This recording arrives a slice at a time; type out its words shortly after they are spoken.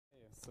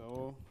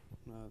So,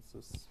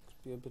 this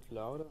could be a bit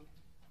louder.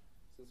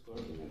 Is this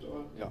working at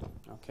all? Yeah,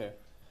 okay.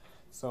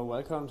 So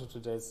welcome to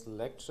today's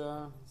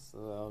lecture.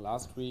 So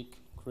last week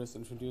Chris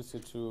introduced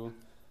you to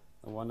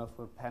a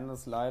wonderful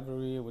Pandas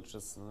library, which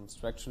is an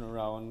abstraction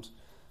around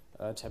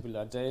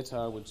tabular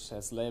data, which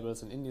has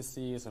labels and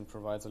indices and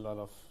provides a lot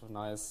of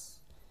nice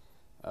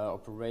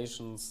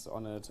operations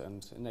on it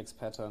and index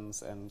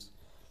patterns. And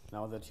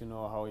now that you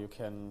know how you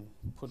can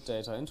put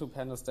data into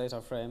Pandas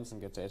data frames and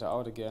get data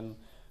out again,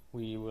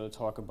 we will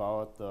talk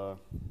about the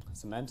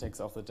semantics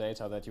of the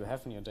data that you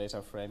have in your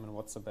data frame and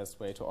what's the best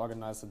way to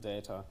organize the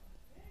data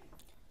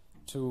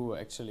to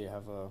actually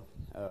have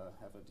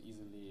it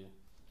easily,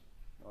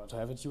 or to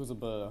have it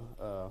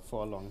usable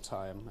for a long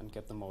time and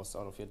get the most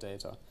out of your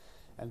data.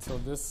 And so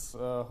this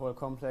whole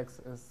complex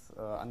is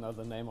under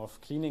the name of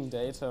cleaning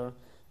data,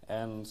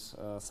 and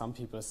some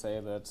people say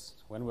that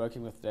when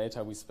working with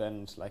data we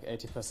spend like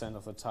 80%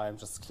 of the time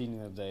just cleaning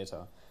the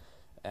data.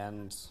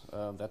 And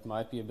that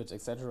might be a bit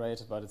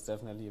exaggerated, but it's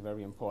definitely a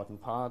very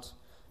important part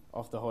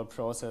of the whole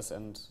process,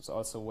 and it's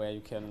also where you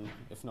can,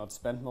 if not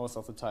spend most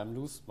of the time,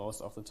 lose most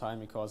of the time,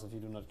 because if you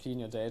do not clean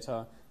your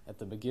data at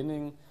the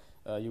beginning,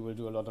 you will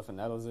do a lot of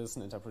analysis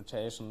and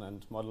interpretation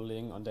and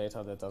modeling on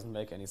data that doesn't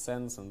make any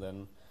sense, and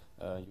then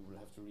you will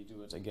have to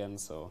redo it again.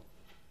 So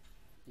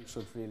you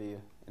should really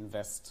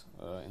invest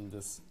in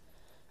this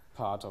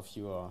part of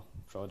your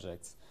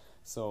projects.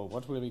 So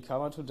what will we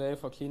cover today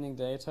for cleaning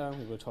data?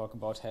 We will talk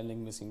about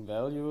handling missing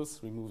values,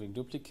 removing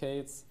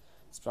duplicates,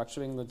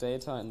 structuring the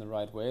data in the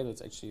right way.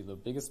 That's actually the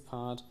biggest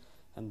part.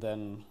 And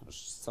then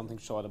something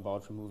short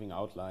about removing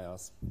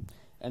outliers.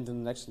 And in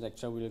the next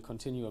lecture, we will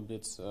continue a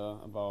bit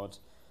about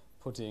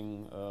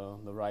putting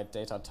the right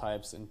data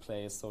types in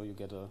place so you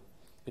get a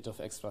bit of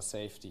extra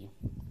safety.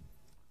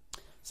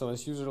 So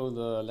as usual,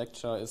 the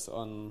lecture is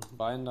on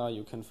Binder.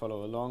 You can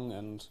follow along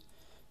and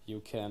you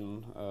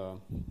can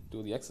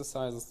do the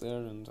exercises there,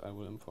 and I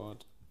will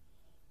import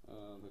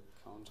the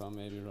counter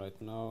maybe right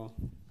now.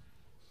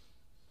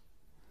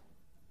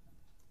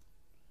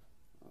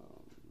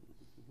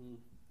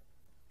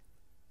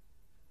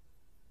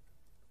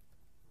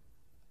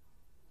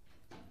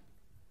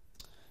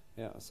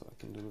 Yeah, so I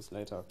can do this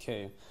later.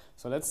 Okay,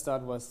 so let's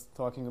start with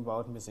talking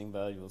about missing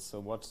values. So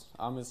what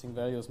are missing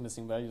values?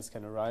 Missing values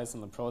can arise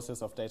in the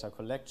process of data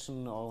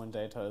collection, or when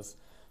data is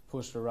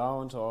pushed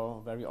around,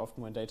 or very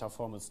often when data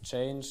formats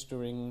change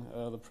during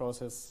the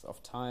process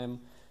of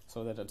time,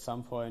 so that at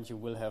some point you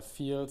will have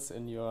fields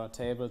in your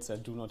tables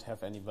that do not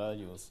have any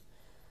values.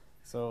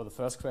 So the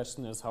first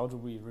question is, how do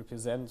we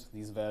represent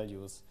these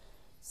values?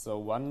 So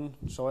one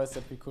choice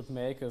that we could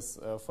make is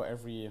for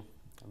every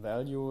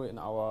value in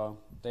our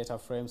data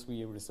frames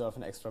we reserve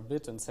an extra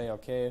bit and say,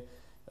 okay,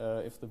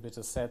 if the bit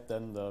is set,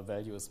 then the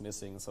value is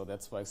missing. So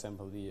that's, for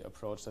example, the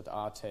approach that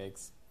R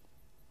takes.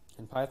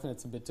 In Python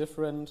it's a bit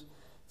different.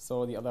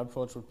 So the other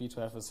approach would be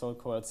to have a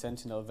so-called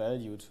sentinel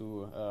value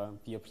to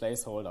be a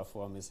placeholder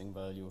for a missing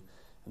value.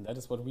 And that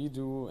is what we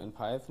do in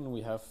Python.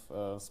 We have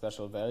a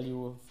special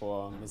value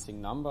for missing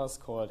numbers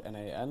called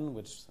NaN,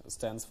 which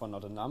stands for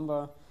not a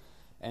number.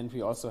 And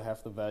we also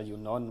have the value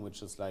none,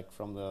 which is like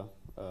from the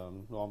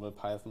normal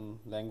Python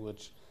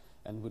language,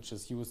 and which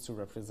is used to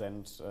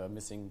represent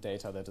missing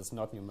data that is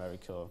not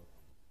numerical.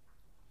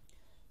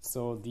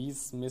 So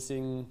these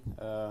missing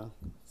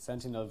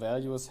sentinel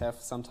values have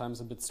sometimes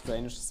a bit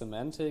strange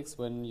semantics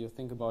when you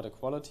think about the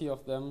quality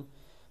of them,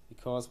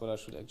 because what I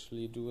should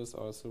actually do is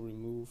also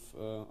remove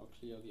or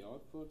clear the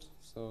output.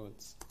 So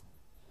it's,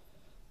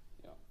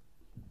 yeah.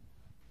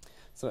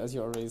 So as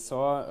you already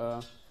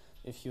saw,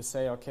 if you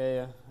say,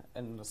 okay,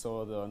 and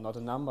so the not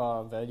a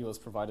number value is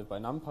provided by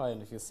NumPy,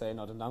 and if you say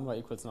not a number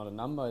equals not a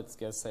number,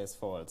 it says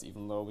false,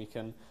 even though we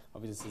can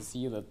obviously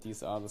see that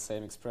these are the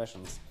same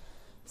expressions.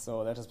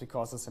 So that is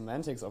because the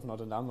semantics of not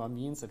a number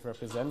means it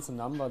represents a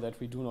number that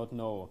we do not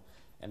know.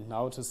 And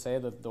now to say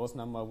that those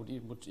numbers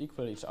would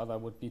equal each other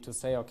would be to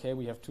say, okay,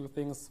 we have two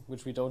things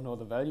which we don't know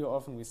the value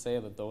of, and we say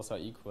that those are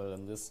equal,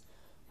 and this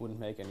wouldn't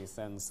make any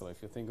sense. So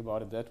if you think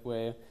about it that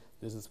way,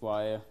 this is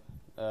why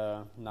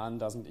none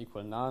doesn't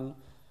equal none.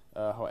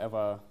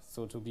 However,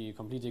 so to be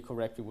completely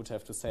correct, we would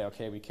have to say,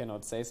 okay, we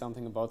cannot say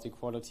something about the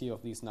equality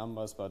of these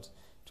numbers, but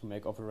to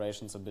make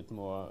operations a bit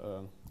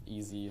more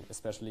easy,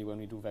 especially when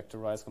we do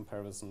vectorized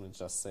comparison, it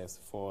just says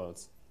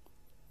false.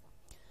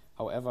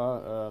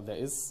 However, there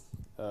is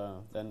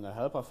then a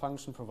helper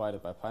function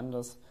provided by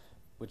Pandas,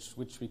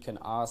 which we can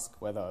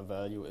ask whether a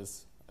value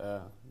is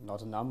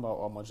not a number,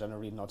 or more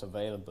generally not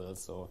available.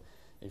 So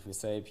if we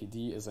say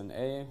PD is an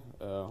A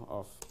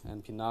of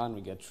np_nan,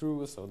 we get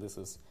true, so this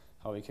is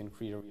how we can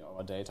query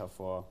our data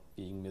for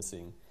being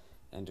missing.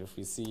 And if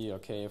we see,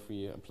 okay, if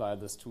we apply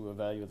this to a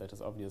value that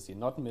is obviously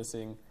not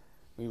missing,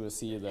 we will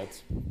see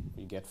that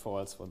we get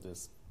false for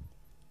this.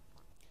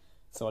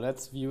 So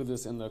let's view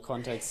this in the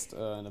context,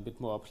 in a bit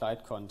more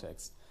applied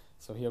context.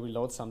 So here we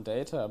load some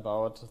data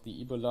about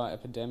the Ebola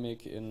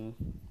epidemic in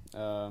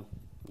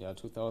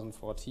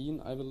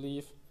 2014, I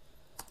believe.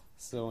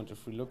 So, and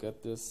if we look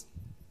at this,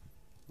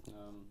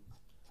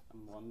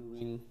 I'm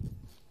wondering,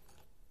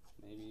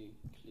 maybe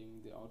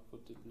clearing the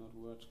output did not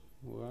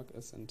work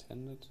as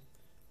intended.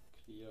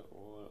 Clear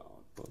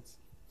all outputs.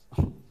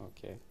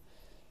 Okay.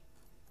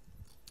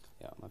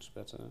 Yeah, much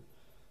better.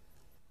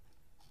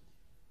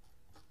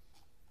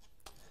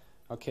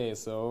 Okay,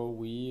 so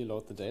we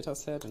load the data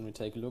set and we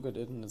take a look at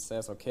it, and it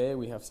says, okay,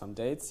 we have some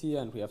dates here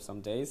and we have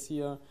some days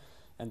here.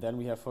 And then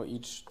we have for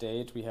each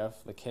date, we have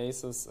the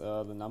cases,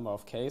 the number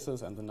of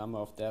cases and the number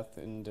of deaths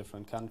in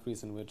different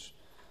countries in which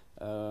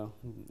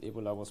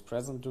Ebola was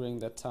present during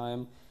that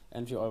time.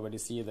 And we already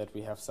see that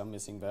we have some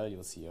missing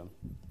values here.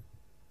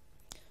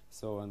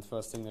 So, and the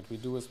first thing that we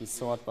do is we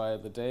sort by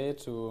the day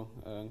to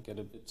get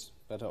a bit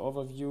better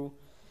overview.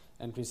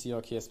 And we see,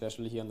 okay,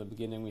 especially here in the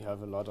beginning, we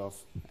have a lot of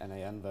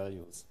NaN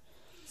values.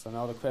 So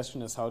now the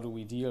question is, how do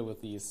we deal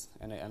with these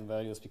NaN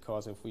values?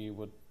 Because if we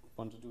would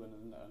want to do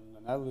an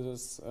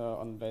analysis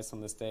based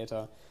on this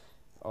data,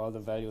 all the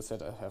values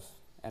that have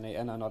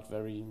NaN are not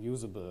very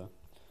usable.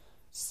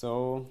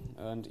 So,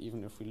 and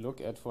even if we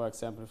look at, for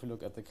example, if we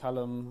look at the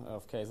column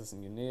of cases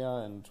in Guinea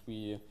and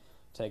we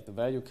take the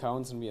value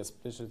counts and we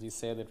explicitly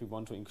say that we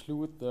want to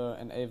include the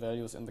Na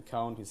values in the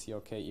count, we see,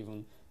 okay,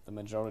 even the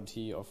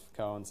majority of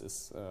counts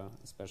is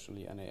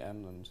especially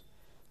NaN, and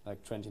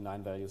like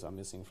 29 values are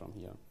missing from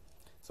here.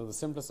 So the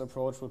simplest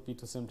approach would be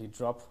to simply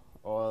drop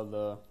all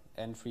the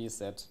entries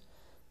that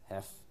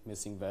have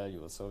missing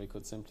values. So we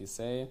could simply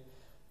say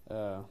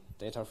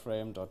data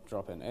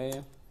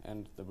frame.dropNA,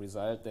 and the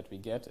result that we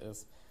get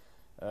is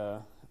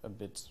a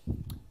bit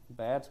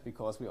bad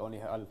because we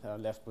only are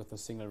left with a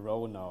single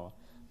row now,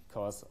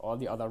 because all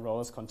the other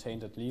rows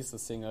contained at least a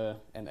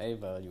single NA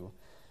value.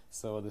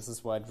 So this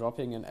is why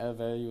dropping NL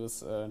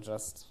values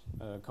just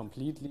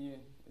completely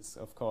is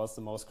of course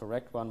the most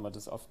correct one, but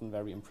is often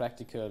very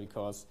impractical,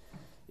 because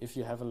if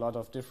you have a lot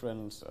of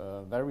different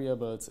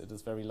variables, it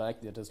is very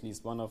likely that at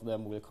least one of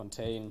them will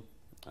contain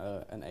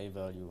an A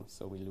value,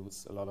 so we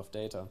lose a lot of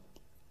data.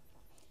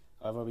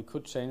 However, we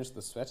could change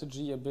the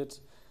strategy a bit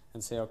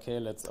and say, okay,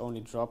 let's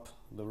only drop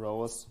the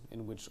rows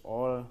in which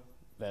all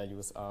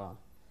values are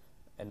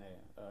NA,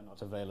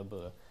 not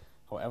available.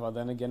 However,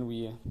 then again,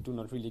 we do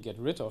not really get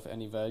rid of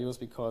any values,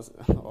 because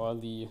all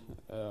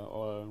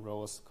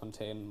rows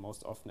contain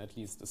most often at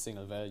least a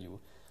single value.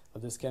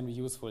 But this can be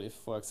useful if,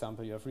 for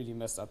example, you have really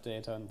messed up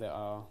data and there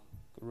are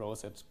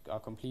rows that are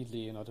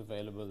completely not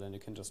available, then you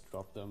can just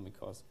drop them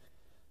because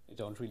they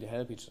don't really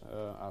help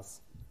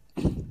us.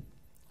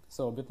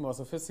 So a bit more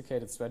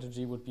sophisticated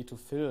strategy would be to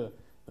fill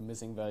the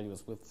missing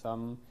values with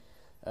some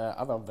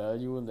other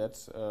value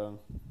that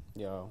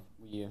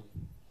we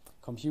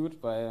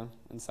compute by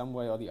in some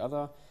way or the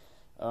other.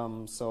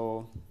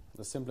 So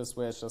the simplest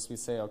way is just we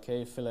say,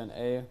 okay, fill an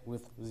A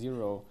with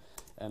 0.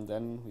 And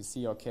then we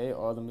see, okay,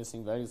 all the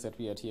missing values that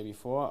we had here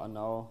before are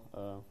now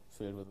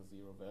filled with a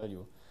 0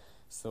 value.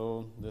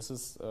 So this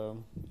is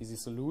an easy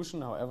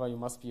solution. However, you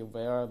must be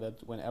aware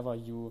that whenever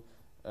you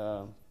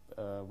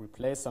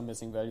replace some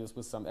missing values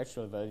with some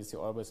actual values,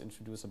 you always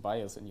introduce a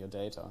bias in your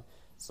data.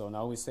 So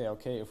now we say,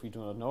 okay, if we do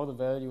not know the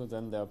value,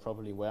 then there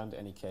probably weren't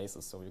any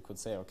cases. So you could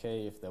say,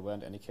 okay, if there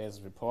weren't any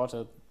cases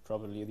reported,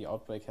 probably the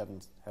outbreak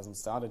hasn't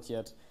started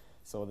yet,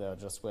 so there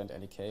just weren't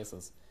any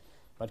cases.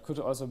 But it could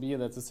also be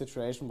that the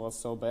situation was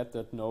so bad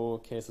that no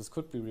cases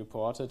could be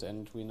reported,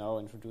 and we now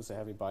introduce a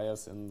heavy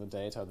bias in the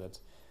data that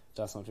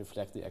does not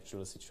reflect the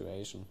actual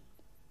situation.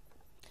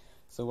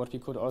 So what we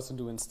could also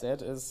do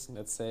instead is,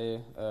 let's say,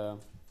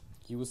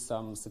 use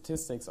some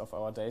statistics of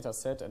our data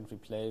set and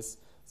replace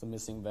the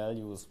missing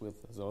values with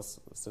those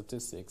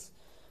statistics.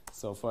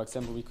 So for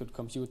example, we could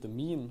compute the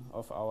mean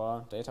of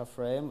our data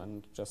frame,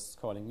 and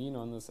just calling mean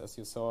on this, as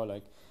you saw,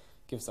 like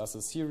gives us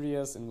a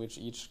series in which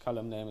each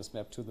column name is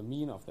mapped to the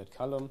mean of that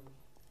column.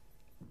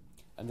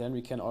 And then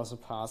we can also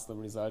pass the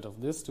result of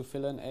this to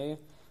fill A,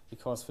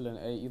 because fill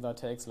A either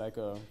takes like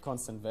a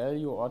constant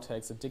value or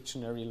takes a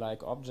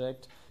dictionary-like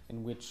object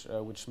in which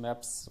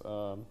maps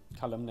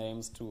column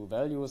names to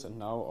values, and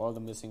now all the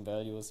missing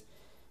values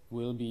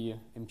will be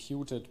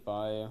imputed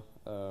by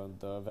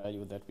the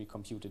value that we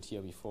computed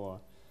here before.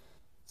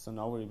 So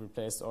now we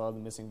replaced all the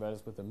missing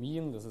values with the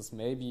mean. This is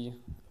maybe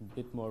a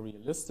bit more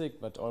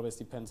realistic, but always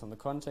depends on the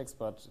context.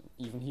 But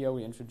even here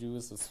we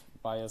introduce this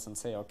bias and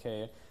say,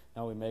 okay,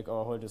 now we make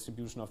our whole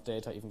distribution of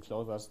data even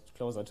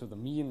closer to the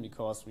mean,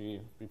 because we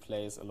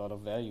replace a lot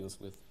of values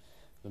with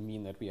the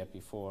mean that we had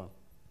before.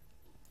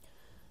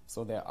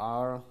 So there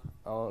are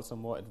also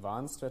more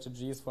advanced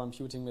strategies for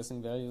imputing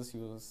missing values.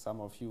 Some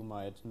of you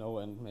might know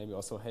and maybe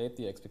also hate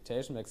the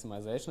expectation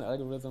maximization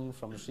algorithm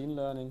from machine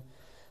learning.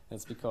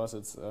 It's because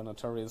it's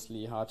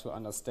notoriously hard to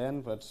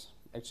understand, but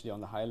actually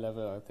on the high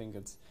level I think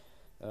it's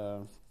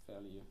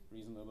fairly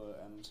reasonable.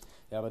 And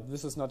yeah, but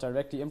this is not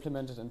directly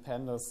implemented in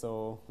Pandas,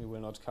 so we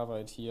will not cover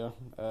it here.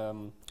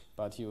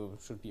 But you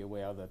should be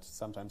aware that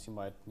sometimes you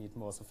might need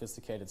more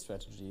sophisticated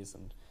strategies,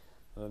 and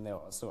then there are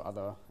also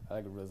other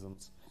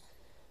algorithms.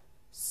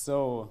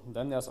 So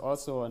then there's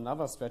also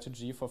another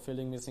strategy for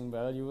filling missing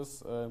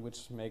values,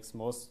 which makes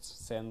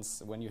most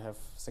sense when you have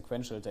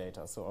sequential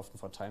data, so often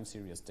for time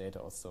series data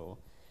or so.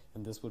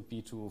 And this would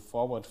be to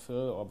forward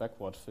fill or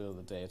backward fill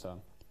the data.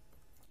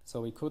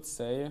 So we could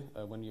say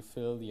when you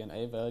fill the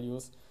NA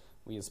values,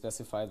 we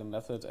specify the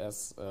method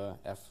as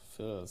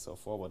ffill, so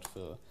forward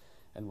fill.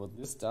 And what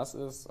this does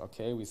is,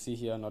 okay, we see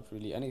here not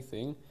really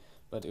anything,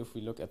 but if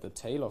we look at the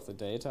tail of the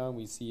data,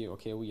 we see,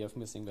 okay, we have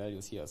missing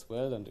values here as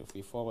well. And if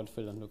we forward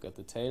fill and look at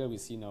the tail, we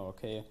see now,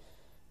 okay,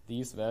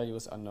 these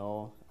values are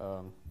now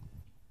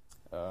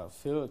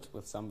filled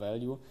with some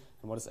value.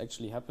 And what is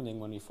actually happening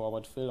when we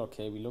forward fill,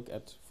 okay, we look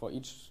at, for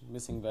each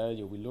missing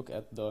value, we look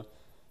at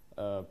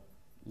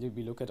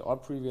all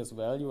previous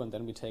value, and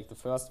then we take the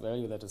first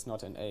value that is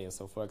not in A.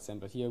 So for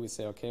example, here we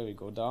say, okay, we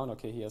go down,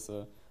 okay, here's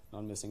a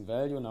non-missing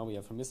value, now we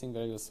have a missing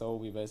value, so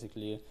we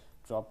basically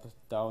drop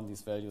down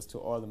these values to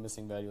all the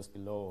missing values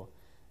below.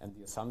 And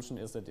the assumption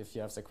is that if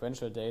you have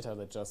sequential data,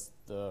 that just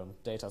the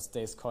data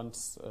stays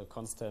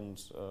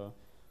constant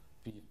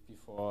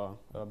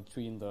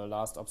between the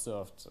last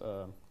observed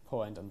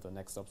point and the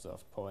next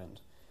observed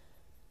point.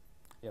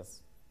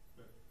 Yes?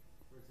 But,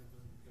 for example,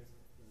 in the case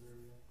of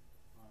Bavaria,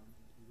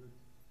 you would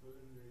fill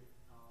in the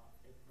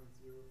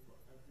 8.0 for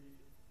every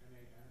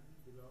NaN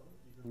below,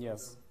 even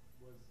yes.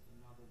 though there was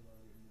another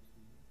value in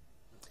between.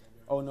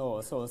 Oh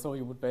no, so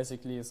you would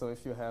basically, so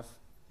if you have,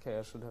 okay,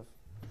 I should have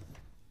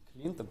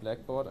cleaned the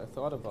blackboard, I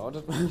thought about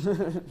it,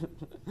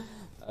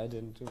 I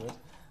didn't do it.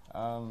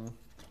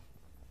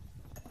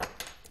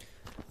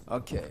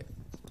 Okay,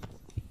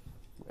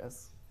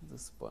 where's the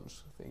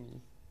sponge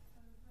thingy?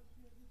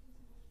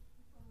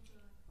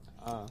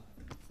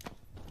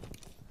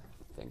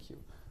 Thank you.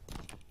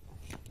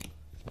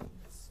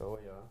 So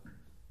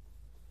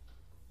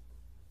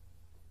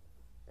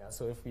yeah,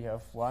 so if we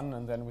have 1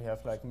 and then we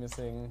have like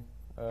missing,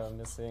 and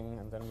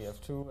then we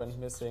have 2 and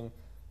missing,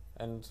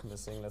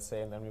 let's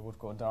say, and then we would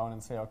go down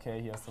and say,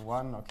 okay, here's the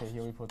 1, okay,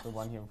 here we put the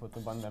 1, here we put the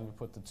 1, then we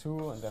put the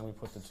 2, and then we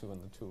put the 2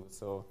 and the 2.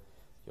 So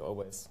you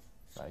always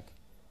like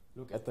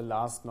look at the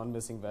last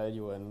non-missing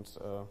value and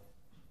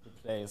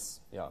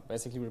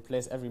basically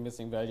replace every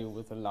missing value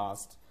with the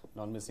last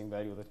non-missing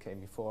value that came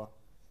before.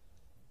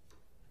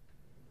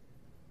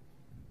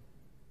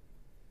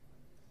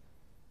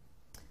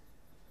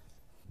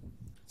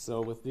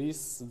 So with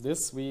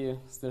this we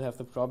still have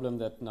the problem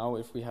that now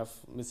if we have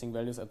missing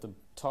values at the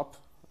top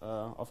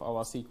of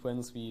our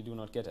sequence, we do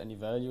not get any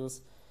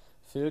values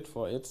filled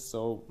for it.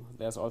 So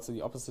there's also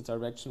the opposite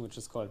direction, which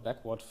is called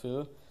backward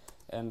fill.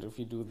 And if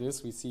we do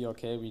this, we see,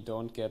 okay, we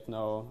don't get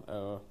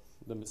now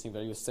the missing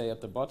values stay at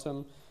the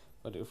bottom.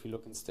 But if we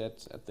look instead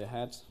at the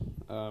head,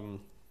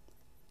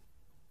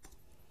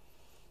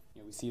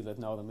 we see that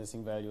now the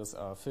missing values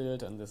are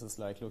filled. And this is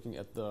like looking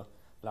at the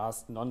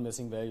last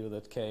non-missing value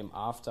that came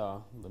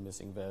after the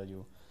missing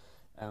value.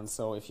 And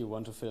so if you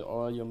want to fill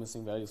all your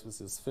missing values with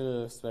this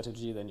fill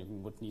strategy, then you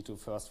would need to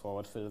first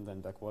forward fill and then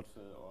backward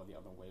fill, or the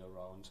other way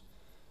around,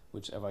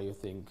 whichever you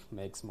think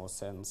makes more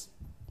sense.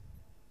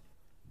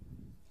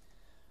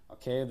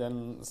 Okay,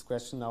 then this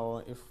question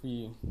now, if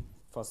we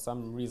for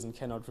some reason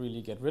cannot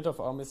really get rid of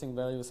our missing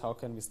values, how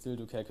can we still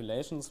do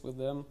calculations with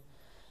them?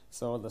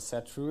 So the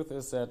sad truth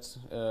is that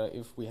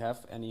if we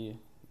have any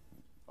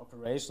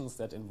operations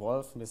that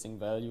involve missing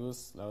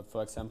values,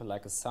 for example,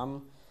 like a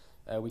sum,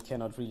 we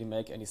cannot really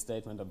make any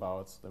statement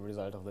about the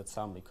result of that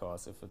sum,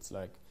 because if it's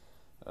like,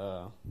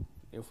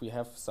 if we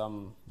have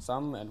some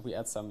sum and we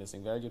add some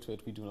missing value to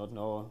it, we do not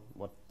know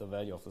what the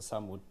value of the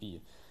sum would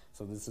be.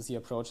 So this is the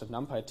approach that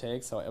NumPy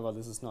takes. However,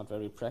 this is not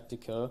very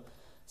practical.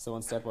 So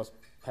instead what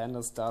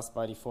Pandas does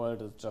by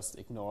default, it just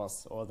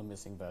ignores all the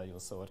missing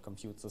values. So it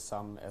computes the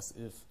sum as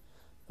if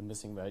the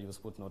missing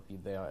values would not be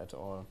there at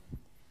all.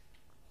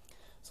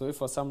 So if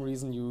for some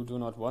reason you do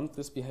not want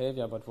this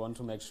behavior but want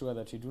to make sure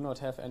that you do not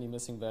have any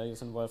missing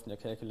values involved in your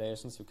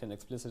calculations, you can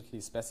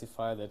explicitly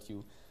specify that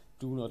you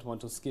do not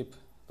want to skip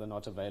the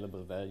not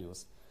available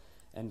values.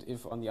 And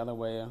if on the other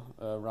way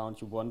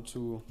around you want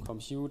to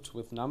compute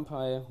with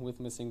NumPy with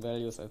missing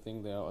values, I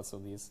think there are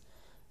also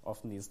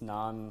often these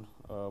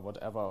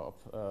whatever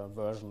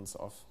versions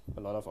of a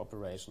lot of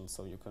operations,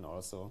 so you can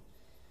also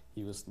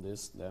use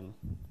this then.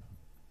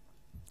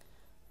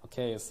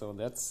 Okay, so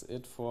that's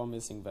it for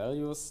missing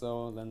values.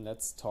 So then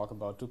let's talk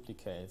about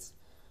duplicates.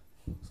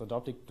 So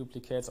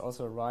duplicates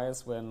also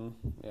arise when,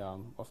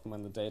 often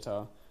when the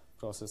data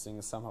processing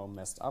is somehow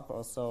messed up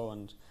or so,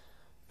 and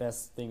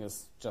best thing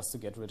is just to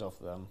get rid of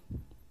them.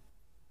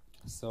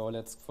 So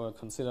let's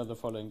consider the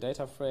following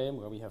data frame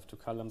where we have two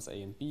columns A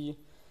and B,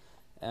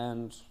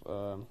 and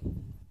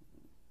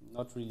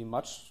not really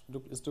much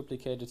is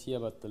duplicated here,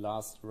 but the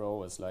last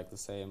row is like the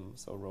same.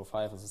 So row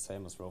 5 is the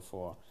same as row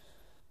 4.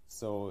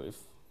 So if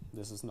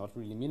this is not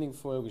really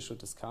meaningful, we should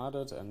discard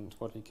it, and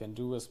what we can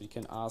do is we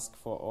can ask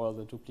for all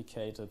the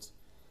duplicated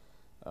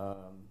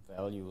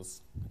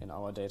values in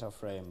our data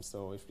frame.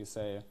 So if we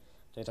say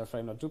data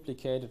frame not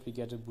duplicated, we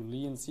get a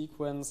Boolean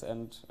sequence,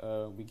 and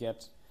we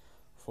get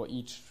for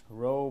each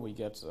row we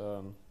get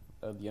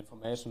the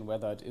information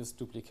whether it is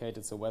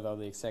duplicated, so whether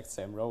the exact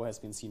same row has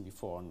been seen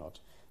before or not.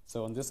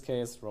 So in this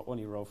case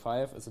only row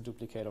 5 is a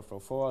duplicate of row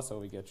 4, so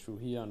we get true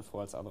here and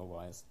false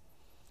otherwise.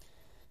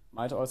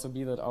 Might also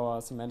be that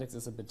our semantics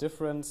is a bit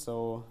different,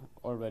 so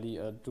already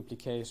a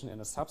duplication in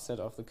a subset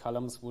of the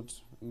columns would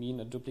mean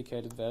a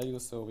duplicated value,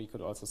 so we could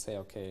also say,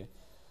 okay,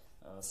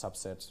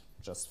 subset,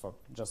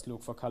 just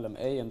look for column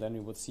A, and then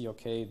we would see,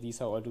 okay,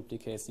 these are all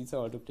duplicates,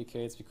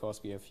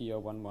 because we have here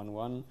 1, 1,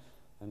 1,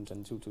 and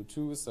then 2, 2,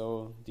 2,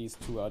 so these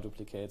two are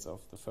duplicates of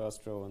the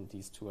first row, and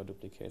these two are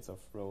duplicates of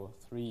row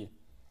 3.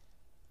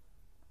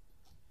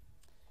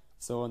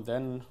 So, and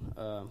then,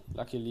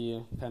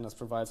 luckily, Pandas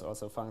provides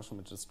also a function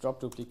which is drop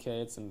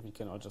duplicates, and we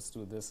can all just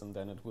do this, and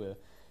then it will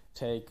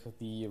take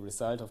the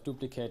result of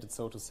duplicated,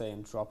 so to say,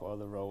 and drop all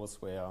the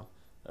rows where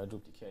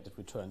duplicated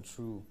return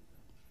true.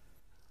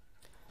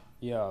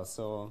 Yeah,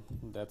 so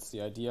that's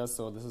the idea.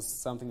 So this is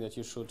something that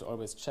you should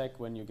always check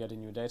when you get a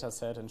new data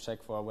set, and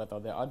check for whether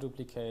there are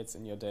duplicates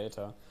in your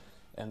data,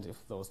 and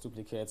if those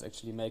duplicates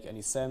actually make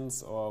any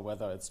sense, or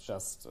whether it's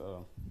just,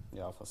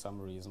 for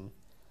some reason,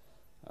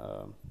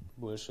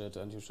 bullshit,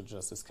 and you should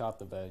just discard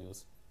the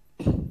values.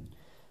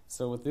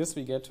 So with this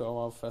we get to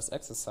our first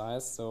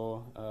exercise.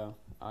 So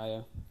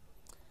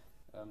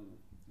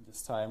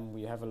this time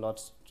we have a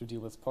lot to deal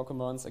with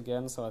Pokemons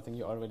again, so I think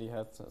you already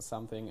had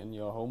something in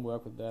your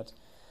homework with that,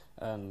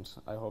 and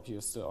I hope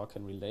you still all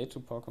can relate to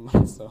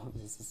Pokemon, so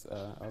this is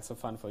also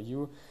fun for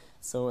you.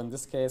 So in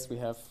this case we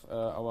have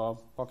our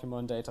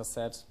Pokemon data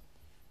set,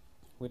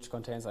 which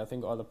contains, I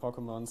think, all the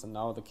Pokemons, and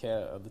now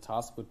the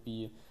task would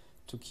be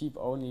to keep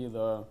only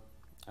to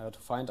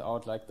find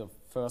out like the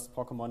first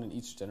Pokemon in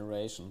each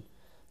generation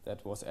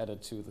that was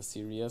added to the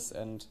series,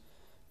 and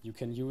you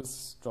can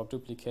use drop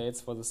duplicates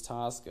for this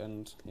task,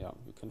 and yeah,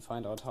 you can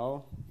find out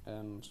how,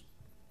 and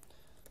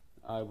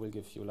I will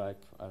give you like,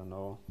 I don't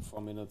know,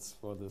 4 minutes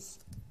for this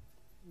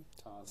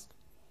task.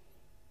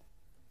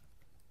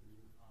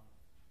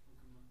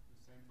 The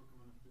same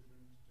Pokemon of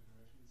different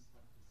generations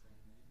have the same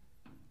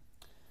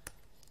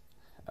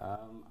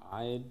name?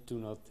 I do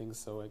not think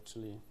so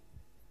actually,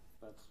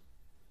 but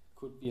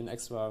could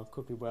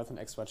be worth an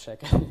extra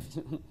check.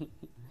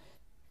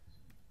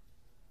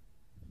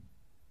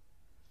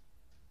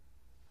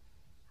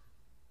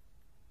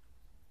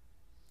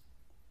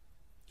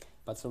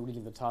 But so really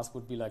the task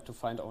would be like to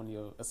find only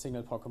a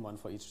single Pokemon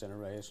for each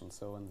generation.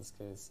 So in this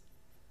case,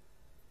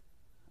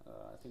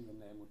 I think the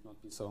name would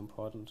not be so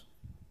important.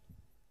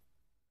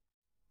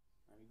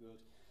 Very good.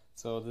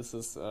 So this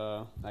is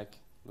like,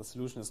 the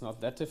solution is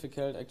not that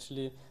difficult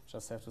actually.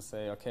 Just have to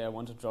say, okay, I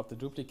want to drop the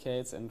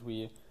duplicates, and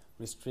we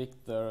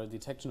restrict the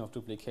detection of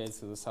duplicates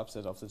to the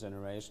subset of the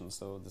generation.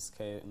 So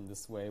in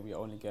this way we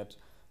only get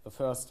the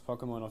first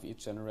Pokemon of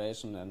each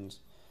generation, and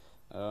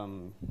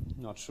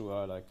not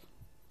sure like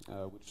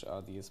which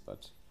are these,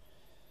 but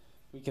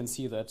we can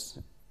see that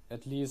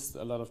at least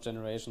a lot of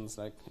generations,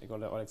 like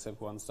all except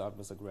one, start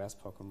with a grass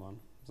Pokemon.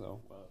 So,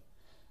 well,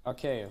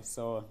 okay,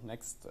 so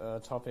next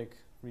topic,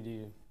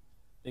 really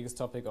biggest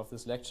topic of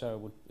this lecture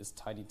is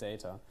tidy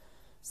data.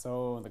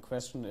 So the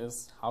question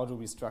is, how do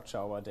we structure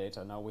our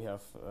data? Now we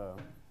have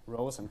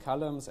rows and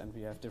columns, and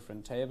we have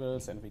different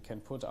tables, and we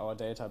can put our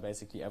data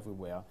basically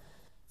everywhere.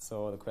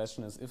 So the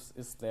question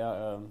is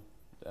there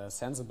a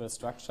sensible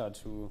structure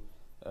to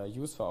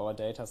use for our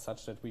data,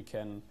 such that we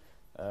can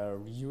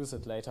reuse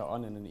it later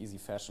on in an easy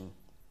fashion?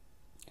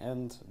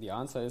 And the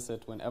answer is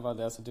that whenever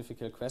there's a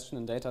difficult question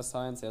in data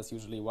science, there's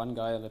usually one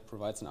guy that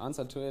provides an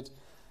answer to it,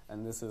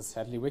 and this is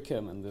Hadley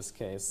Wickham in this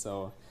case.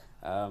 So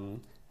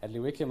Hadley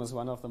Wickham is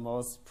one of the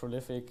most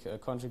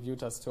prolific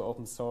contributors to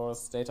open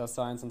source data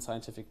science and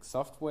scientific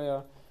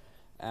software,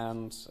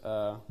 and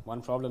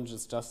one problem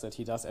is just that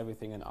he does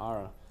everything in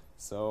R.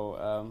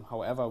 So,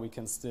 however, we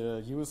can still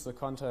use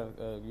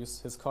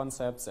use his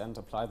concepts and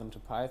apply them to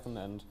Python,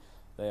 and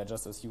they are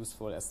just as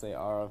useful as they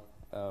are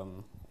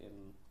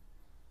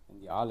in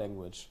the R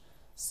language.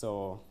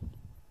 So,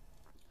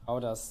 how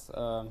does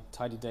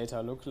tidy data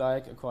look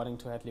like according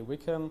to Hadley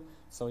Wickham?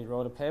 So he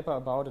wrote a paper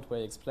about it where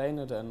he explained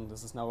it, and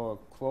this is now a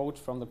quote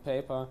from the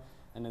paper.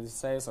 And then he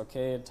says,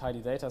 okay, tidy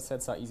data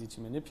sets are easy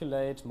to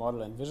manipulate,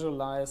 model and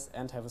visualize,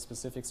 and have a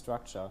specific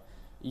structure.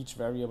 Each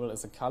variable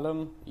is a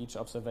column, each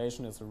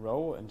observation is a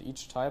row, and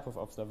each type of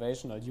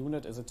observational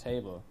unit is a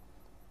table.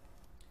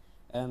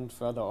 And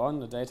further on,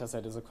 the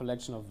dataset is a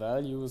collection of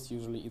values,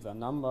 usually either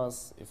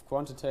numbers if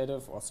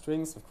quantitative or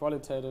strings if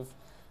qualitative.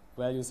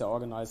 Values are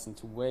organized in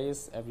two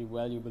ways. Every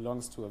value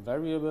belongs to a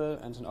variable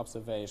and an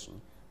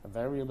observation. A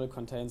variable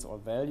contains all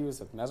values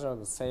that measure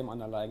the same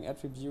underlying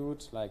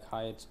attribute, like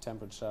height,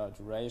 temperature,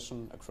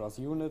 duration, across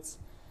units.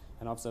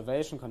 An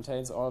observation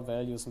contains all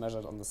values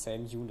measured on the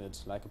same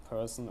unit, like a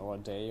person or a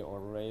day or a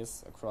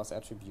race, across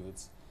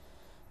attributes.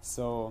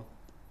 So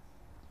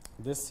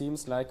this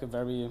seems like a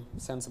very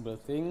sensible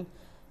thing.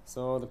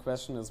 So the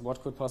question is,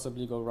 what could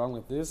possibly go wrong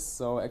with this?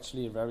 So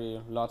actually a very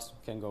lot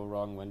can go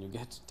wrong when you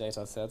get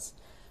data sets.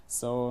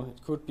 So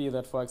it could be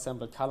that, for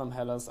example, column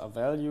headers are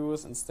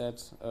values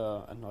instead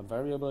and not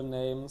variable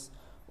names,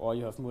 or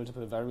you have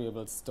multiple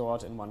variables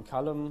stored in one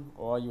column,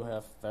 or you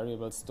have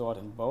variables stored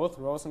in both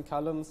rows and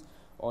columns,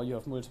 or you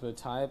have multiple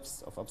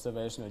types of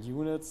observational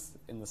units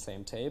in the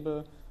same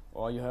table,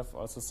 or you have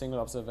also single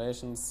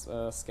observations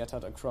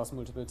scattered across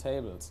multiple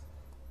tables.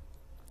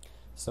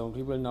 So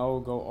we will now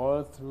go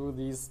all through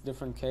these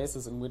different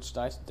cases in which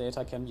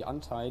data can be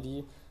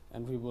untidy,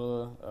 and we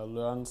will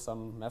learn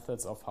some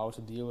methods of how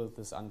to deal with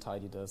this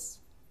untidiness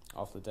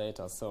of the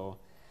data. So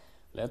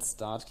let's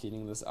start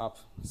cleaning this up.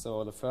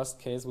 So the first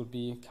case would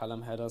be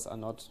column headers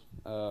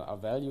are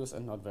values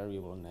and not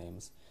variable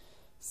names.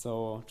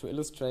 So to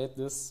illustrate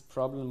this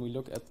problem, we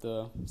look at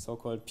the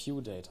so-called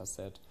Pew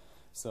dataset.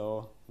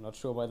 So I'm not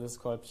sure why this is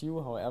called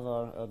Pew.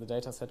 However, the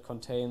dataset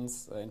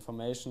contains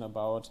information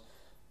about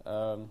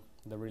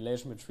the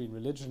relation between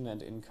religion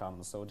and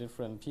income. So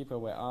different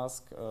people were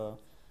asked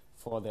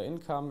for their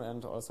income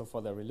and also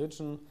for their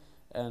religion,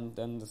 and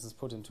then this is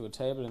put into a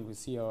table, and we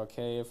see,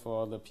 okay,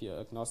 for the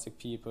agnostic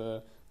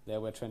people,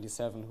 there were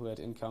 27 who had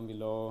income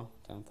below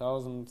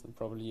 10,000,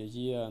 probably a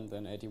year, and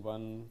then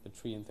 81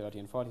 between 30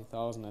 and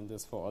 40,000, and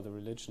this for all the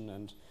religion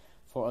and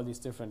for all these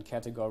different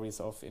categories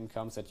of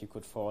incomes that you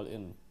could fall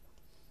in.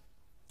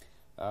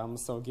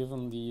 So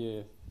given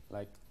the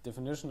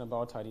definition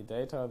about tidy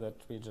data that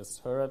we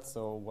just heard,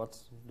 so what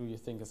do you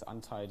think is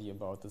untidy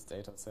about this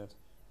data set?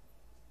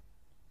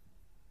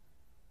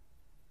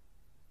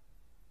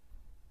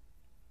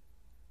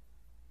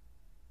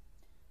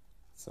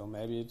 So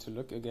maybe to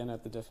look again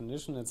at the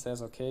definition, it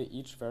says, okay,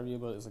 each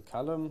variable is a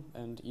column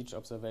and each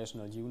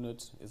observational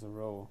unit is a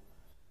row.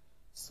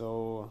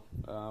 So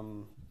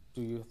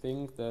do you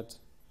think that,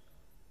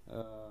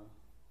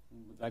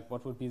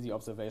 what would be the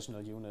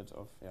observational unit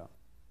of, yeah?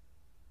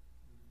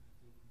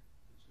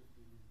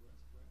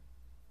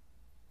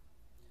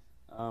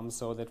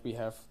 So that we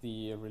have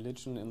the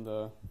religion in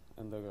the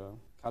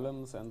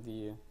columns and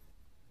the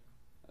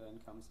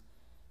incomes.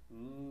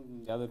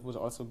 Yeah, that would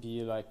also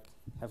be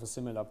have a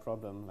similar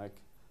problem.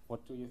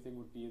 What do you think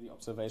would be the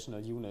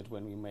observational unit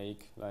when we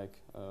make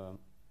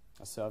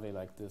a survey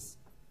like this?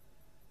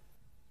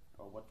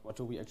 Or what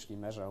do we actually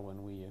measure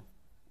when we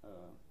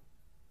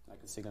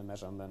a single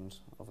measurement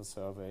of a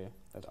survey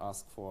that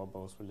asks for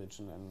both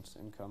religion and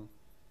income?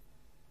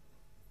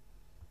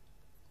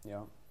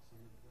 Yeah.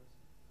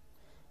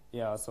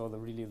 Yeah, so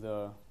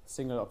the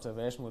single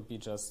observation would be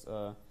just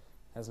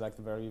has the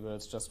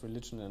variables just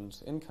religion and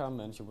income,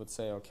 and you would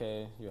say,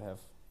 okay, you have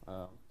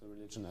the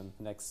religion and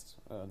next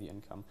the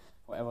income.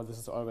 However, this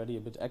is already a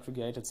bit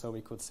aggregated, so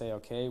we could say,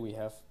 okay, we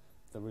have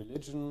the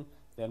religion,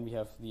 then we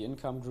have the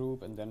income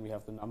group, and then we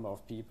have the number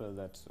of people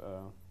that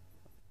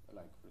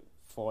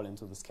fall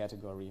into this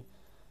category.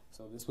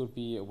 So this would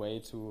be a way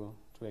to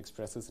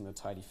express this in a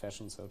tidy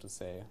fashion, so to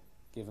say,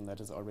 given that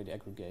it's already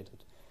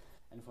aggregated.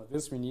 And for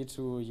this, we need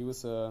to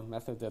use a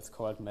method that's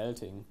called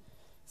melting.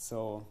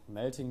 So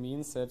melting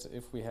means that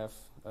if we have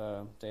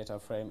a data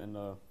frame in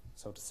a,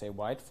 so to say,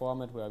 wide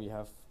format where we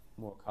have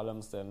more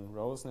columns than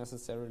rows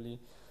necessarily,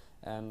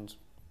 and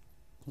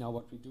now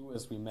what we do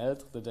is we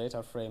melt the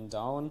data frame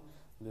down.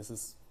 This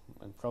is,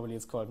 and probably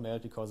it's called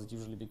melt because it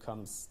usually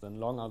becomes then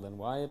longer than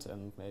wide,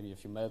 and maybe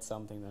if you melt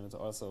something, then it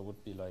also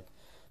would be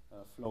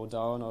flow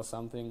down or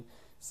something.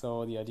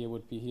 So the idea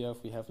would be here,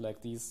 if we have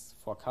these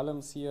 4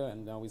 columns here,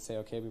 and now we say,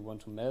 okay, we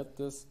want to melt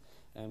this,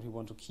 and we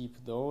want to keep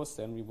those,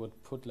 then we would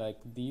put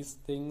these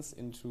things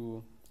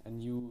into a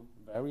new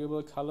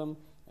variable column,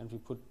 and we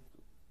would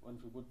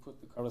put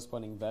the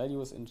corresponding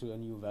values into a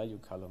new value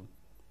column.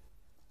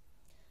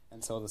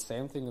 And so the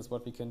same thing is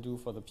what we can do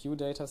for the Pew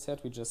data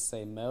set. We just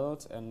say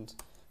melt and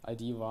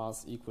ID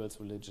vars equals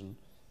religion.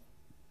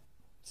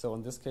 So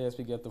in this case,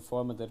 we get the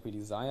format that we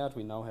desired.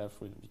 We now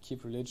we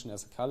keep religion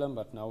as a column,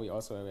 but now we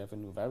also have a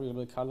new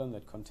variable column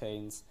that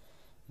contains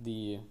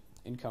the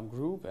income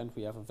group, and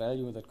we have a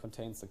value that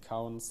contains the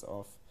counts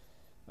of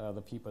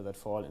the people that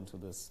fall into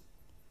this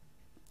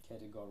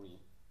category.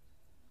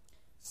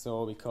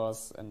 So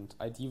and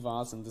ID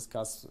vars in this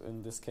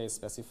case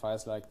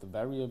specifies the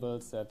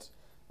variables that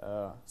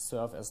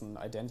serve as an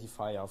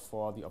identifier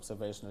for the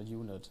observational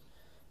unit.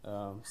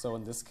 So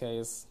in this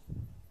case,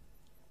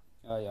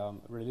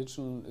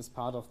 religion is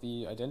part of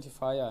the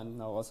identifier, and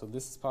now also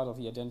this is part of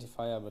the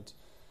identifier, but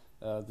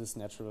this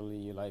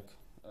naturally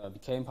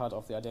became part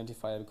of the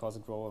identifier because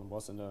the row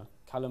was in a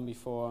column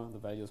before, the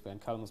values were in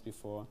columns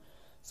before,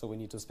 so we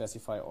need to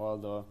specify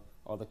all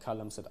the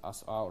columns that are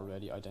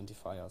already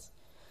identifiers.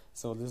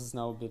 So this is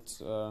now a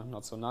bit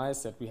not so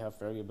nice that we have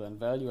variable and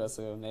value as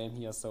a name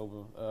here,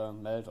 so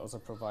melt also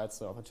provides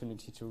the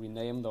opportunity to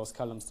rename those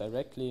columns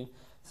directly.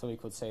 So we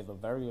could say the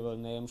variable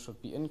name should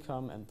be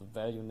income and the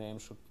value name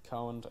should be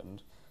count,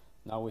 and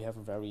now we have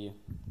a very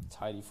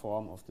tidy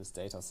form of this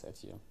data set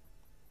here.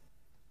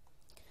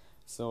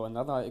 So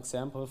another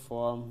example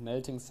for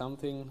melting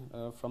something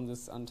from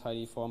this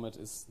untidy format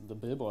is the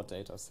Billboard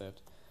data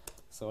set.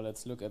 So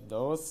let's look at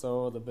those.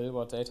 So the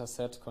Billboard data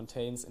set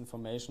contains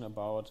information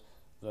about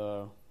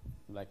the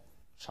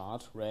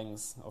chart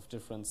ranks of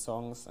different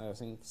songs, I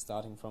think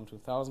starting from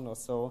 2000 or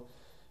so,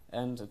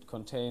 and it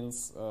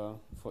contains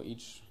for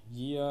each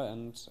year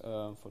and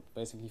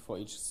basically for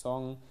each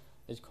song,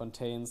 it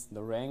contains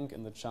the rank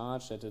in the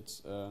chart that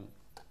it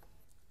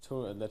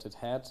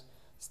had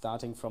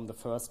starting from the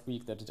first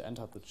week that it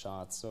entered the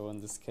chart. So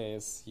in this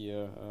case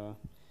here,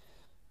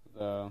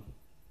 the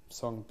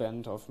song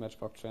Band of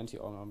Matchbox 20,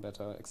 or a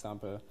better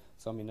example,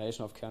 Zombie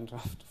Nation of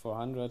Kernkraft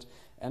 400,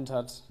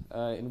 entered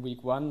in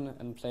week 1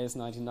 in place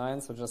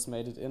 99, so just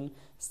made it in,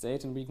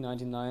 stayed in week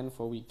 99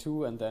 for week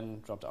 2, and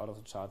then dropped out of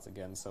the charts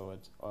again, so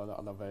all the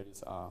other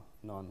values are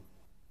none.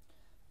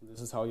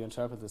 This is how you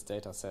interpret this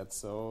data set.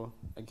 So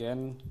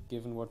again,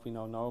 given what we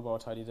now know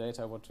about tidy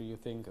data, what do you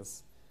think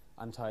is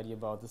untidy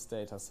about this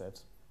data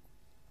set?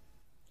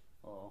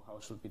 Or how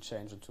should we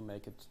change it to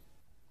make it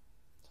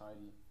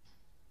tidy?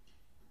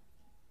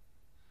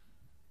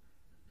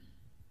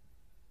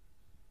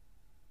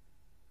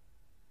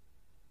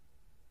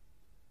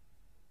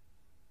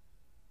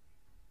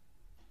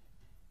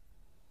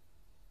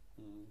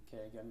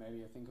 Okay, again, maybe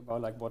you think about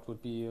like what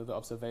would be the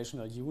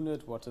observational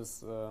unit, what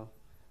is a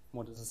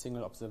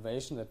single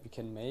observation that we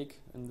can make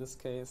in this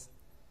case?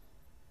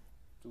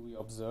 Do we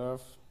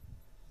observe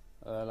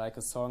like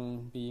a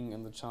song being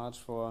in the chart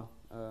for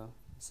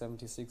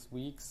 76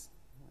 weeks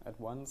at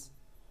once?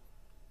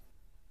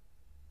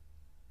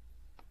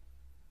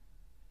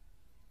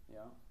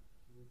 Yeah.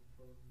 We would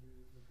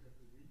probably look at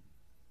the week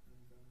and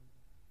then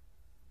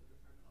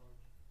find out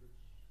which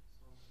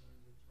songs are in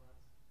the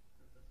charts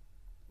at that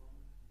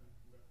moment, and then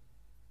from that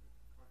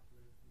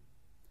calculate.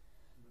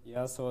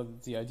 Yeah, so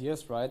the idea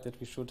is right that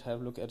we should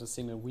have look at a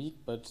single week,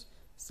 but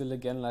still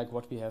again, like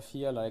what we have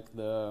here, like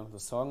the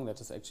song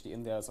that is actually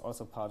in there is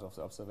also part of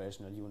the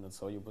observational unit.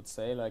 So you would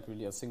say like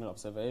really a single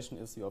observation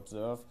is you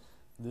observe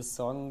this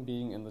song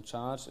being in the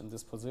chart in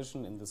this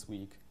position in this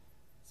week.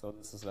 So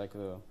this is like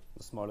the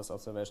smallest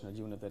observational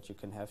unit that you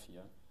can have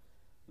here.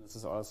 This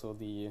is also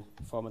the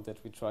format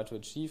that we try to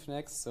achieve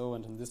next. So,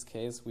 and in this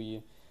case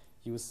we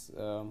use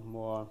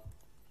more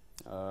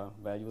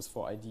values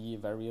for ID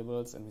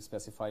variables, and we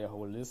specify a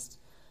whole list.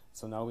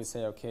 So now we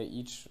say, okay,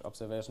 each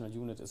observational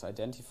unit is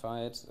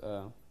identified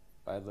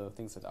by the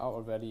things that are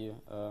already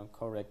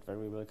correct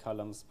variable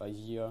columns by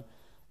year,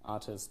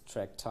 artist,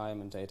 track,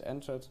 time, and date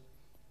entered.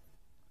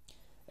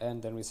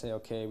 And then we say,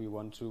 okay, we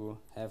want to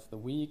have the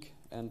week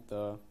and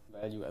the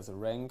value as a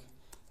rank,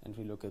 and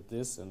we look at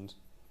this, and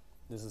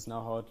this is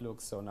now how it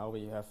looks. So now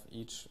we have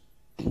each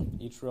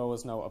row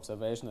is now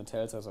observation. It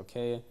tells us,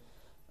 okay,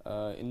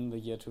 in the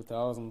year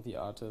 2000, the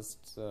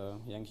artist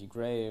Yankee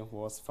Gray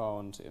was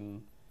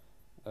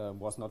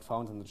not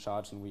found in the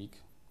chart in week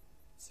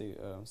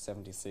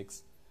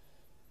 76.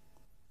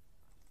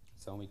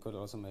 So we could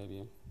also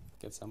maybe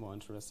get some more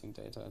interesting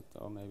data,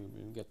 or maybe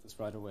we'll get this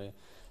right away.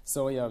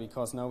 So yeah,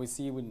 because now we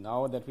see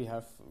now that we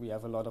have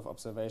a lot of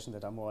observations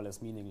that are more or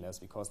less meaningless,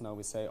 because now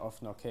we say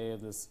often, okay,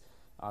 this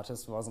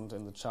artist wasn't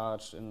in the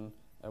chart in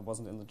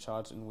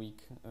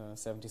week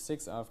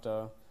 76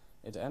 after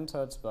it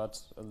entered, but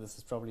this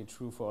is probably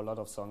true for a lot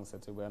of songs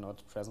that they were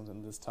not present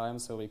in this time.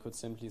 So we could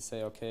simply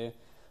say, okay,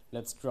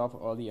 let's drop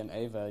all the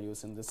NA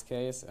values in this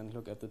case and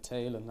look at the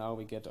tail, and now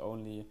we get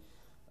only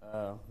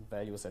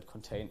values that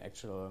contain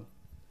actual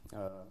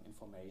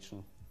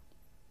information,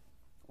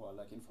 or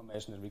like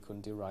information that we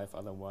couldn't derive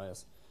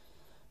otherwise.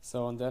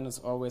 So, and then it's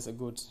always a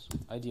good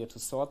idea to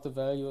sort the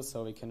values,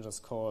 so we can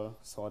just call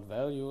sort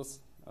values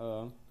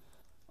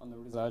on the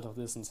result of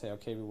this and say,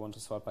 okay, we want to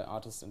sort by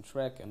artist and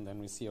track, and then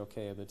we see,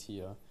 okay, that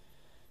here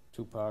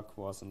Tupac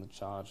was in the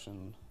chart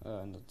in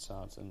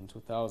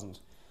 2000.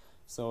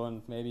 So,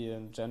 and maybe a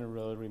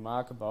general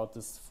remark about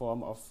this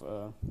form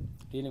of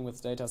dealing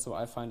with data. So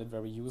I find it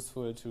very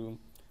useful to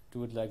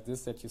do it like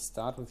this, that you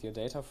start with your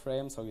data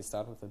frame. So you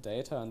start with the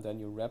data, and then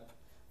you wrap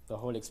the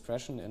whole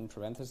expression in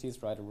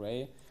parentheses right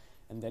away,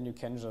 and then you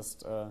can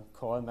just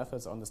call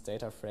methods on this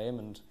data frame,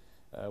 and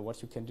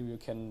what you can do, you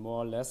can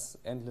more or less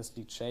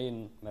endlessly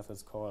chain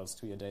methods calls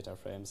to your data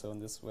frame. So in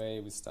this way,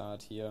 we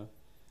start here.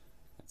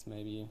 Let's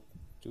maybe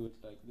do it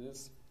like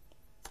this.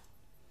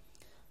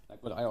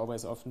 Like what I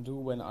always often do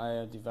when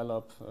I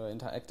develop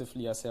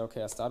interactively, I say,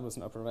 okay, I start with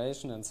an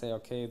operation and say,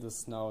 okay, this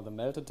is now the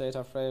melted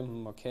data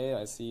frame. Okay,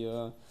 I see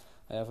I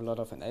have a lot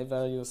of NA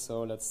values,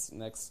 so let's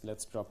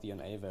drop the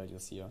NA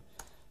values here.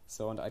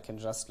 So, and I can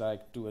just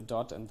like do a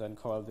dot and then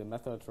call the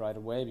method right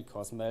away,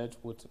 because melt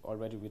would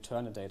already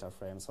return a data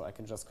frame. So I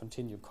can just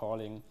continue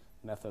calling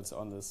methods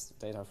on this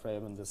data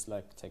frame, and this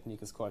like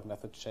technique is called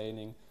method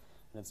chaining.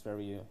 And it's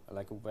very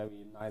like a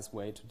very nice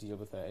way to deal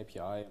with the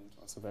API, and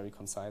also a very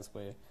concise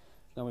way.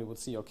 Now we would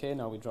see, okay,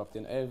 now we dropped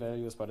the NA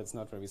values, but it's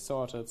not very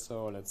sorted,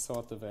 so let's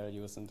sort the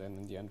values, and then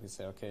in the end we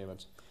say, okay,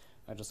 but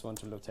I just want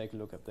to take a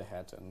look at the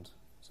head, and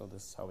so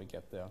this is how we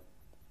get there.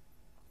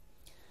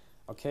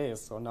 Okay,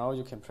 so now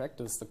you can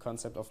practice the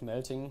concept of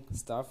melting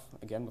stuff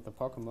again with the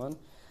Pokemon.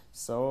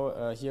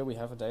 So here we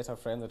have a data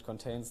frame that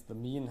contains the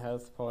mean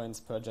health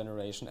points per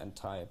generation and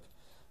type.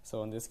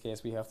 So in this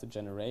case we have the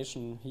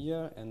generation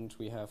here, and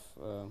we have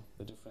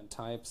the different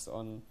types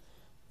on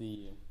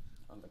the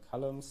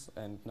columns,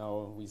 and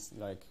now we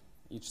like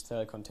each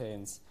cell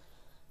contains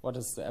what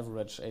is the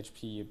average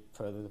HP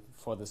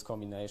for this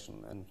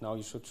combination. And now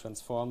you should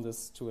transform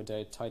this to a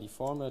tidy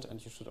format,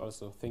 and you should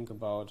also think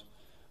about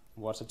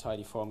what a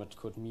tidy format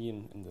could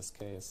mean in this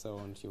case. So,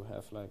 and you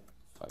have like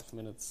 5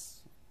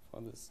 minutes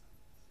for this.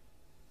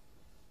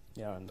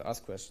 Yeah, and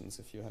ask questions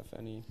if you have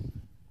any.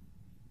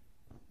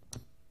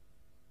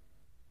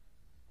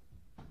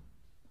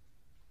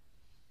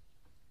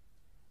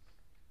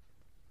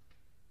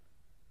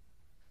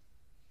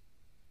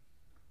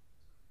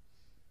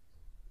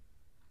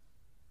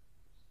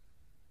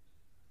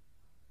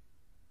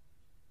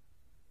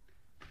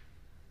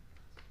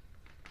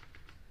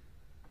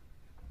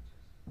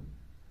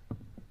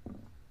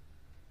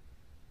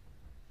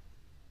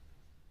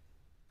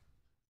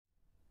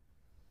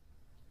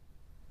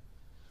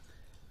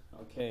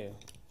 Okay,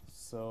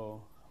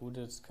 so who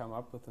did come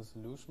up with the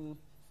solution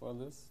for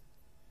this?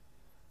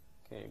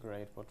 Okay,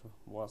 great. What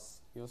was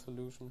your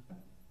solution?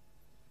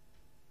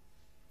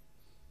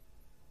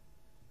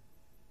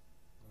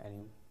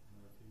 Any?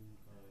 Merging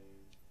by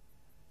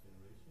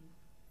generation,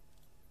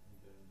 and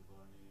then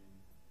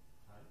defining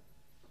type,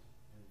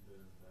 and the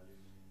value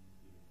name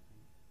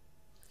DHT.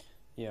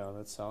 Yeah,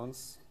 that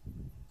sounds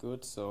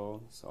good.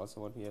 So it's also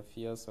what we have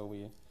here. So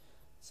we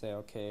say,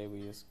 okay,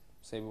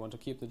 say we want to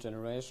keep the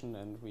generation,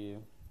 and we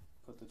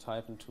put the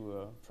type into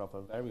a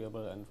proper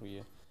variable, and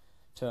we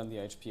turn the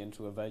HP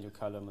into a value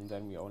column, and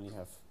then we only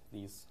have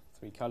these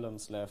 3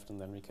 columns left,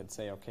 and then we can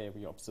say, okay,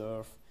 we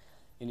observe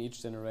in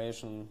each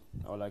generation,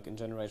 or like in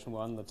generation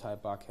 1, the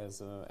type bug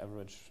has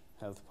average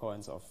health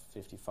points of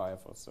 55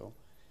 or so.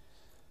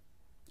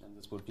 And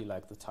this would be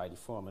like the tidy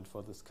format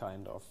for this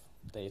kind of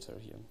data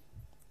here.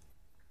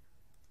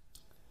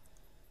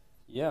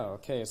 Yeah,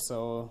 okay,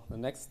 so the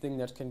next thing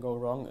that can go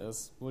wrong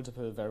is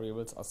multiple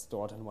variables are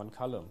stored in one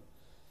column.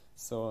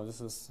 So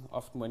this is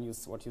often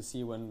what you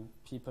see when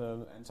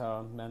people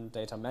enter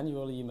data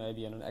manually,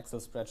 maybe in an Excel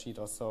spreadsheet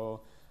or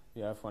so.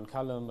 You have one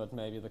column, but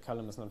maybe the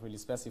column is not really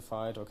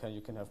specified. Okay,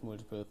 you can have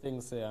multiple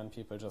things there, and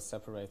people just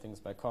separate things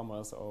by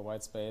commas or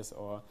white space,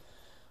 or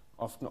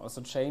often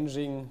also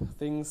changing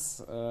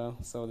things.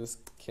 So this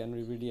can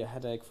be really a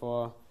headache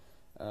for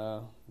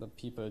the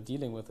people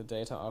dealing with the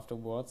data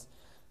afterwards.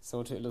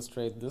 So to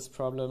illustrate this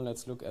problem,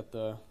 let's look at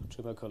the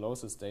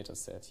tuberculosis data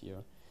set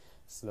here.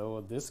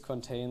 So this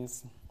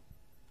contains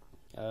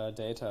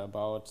data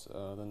about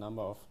the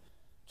number of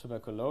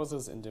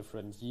tuberculosis in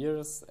different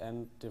years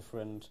and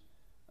different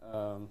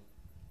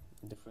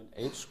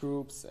age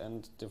groups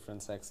and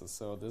different sexes.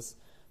 So this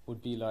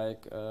would be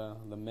like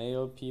the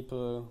male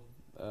people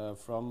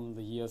from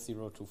the year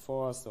 0 to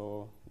 4,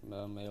 so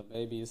male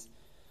babies.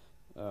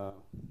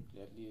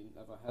 Gladly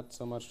never had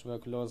so much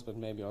tuberculosis, but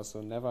maybe also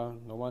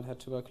no one had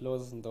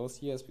tuberculosis in those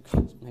years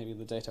because maybe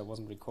the data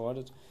wasn't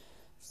recorded.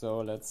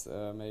 So let's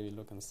maybe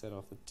look instead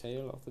of the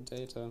tail of the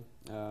data.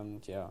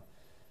 Yeah,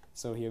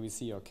 so here we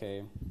see,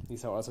 okay,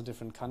 these are also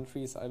different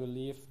countries, I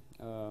believe.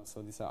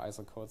 So these are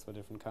ISO codes for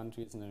different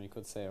countries, and then we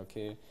could say,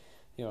 okay,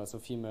 here also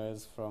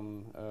females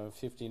from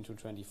 15 to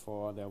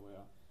 24, there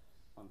were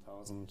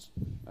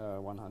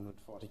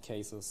 1,140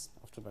 cases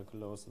of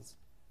tuberculosis.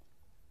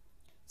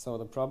 So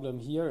the problem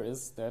here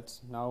is that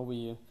now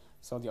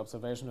so the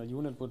observational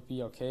unit would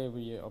be, okay,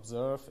 we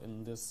observe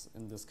in this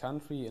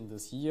country, in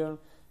this year,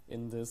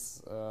 in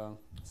this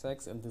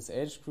sex, in this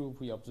age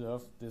group, we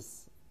observe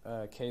this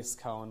case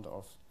count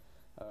of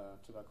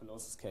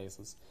tuberculosis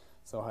cases.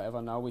 So however,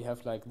 now we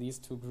have like these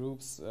two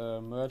groups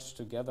merged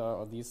together,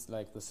 or these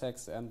like the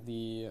sex and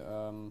the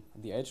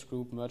age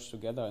group merged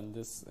together in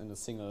a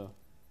single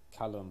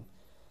column.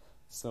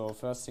 So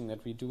first thing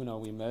that we do now,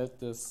 we meld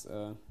this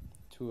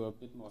to a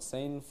bit more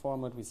sane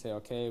format. We say,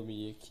 okay,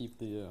 we keep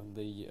the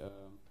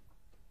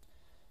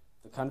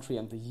country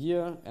and the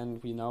year,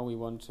 and we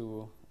want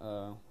to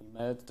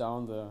melt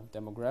down the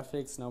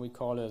demographics, now we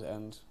call it,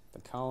 and the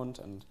count,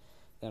 and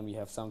then we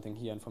have something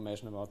here,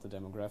 information about the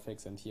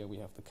demographics, and here we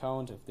have the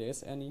count, if there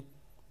is any.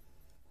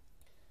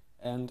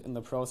 And in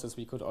the process,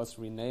 we could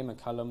also rename a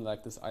column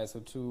like this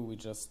ISO2, we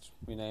just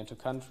rename to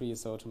country,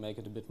 so to make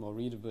it a bit more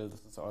readable.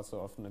 This is also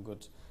often a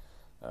good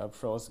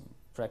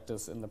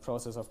practice in the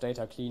process of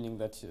data cleaning,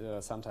 that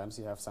sometimes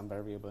you have some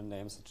variable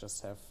names that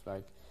just have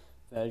like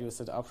values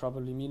that are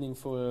probably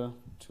meaningful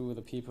to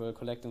the people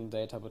collecting the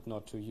data, but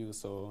not to you,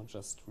 so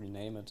just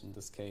rename it in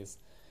this case.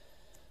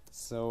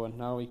 So, and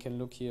now we can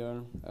look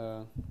here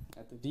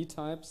at the D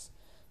types,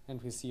 and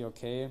we see,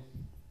 okay,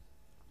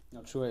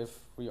 not sure if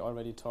we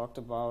already talked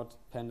about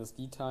Pandas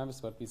D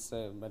types,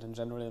 but in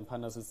general in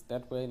Pandas it's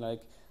that way,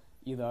 like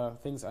either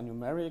things are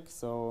numeric,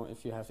 so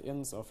if you have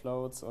ints or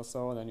floats or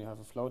so, then you have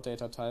a float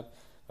data type,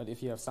 but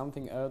if you have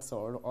something else,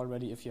 or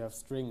already if you have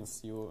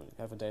strings, you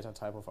have a data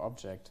type of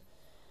object.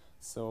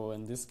 So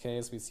in this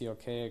case we see,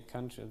 okay,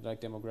 country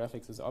like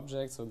demographics is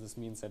object, so this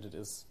means that it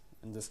is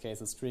in this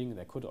case a string.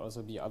 There could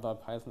also be other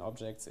Python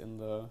objects in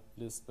the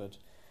list, but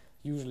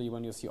usually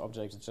when you see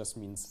object it just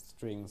means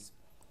strings.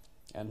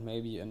 And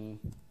maybe in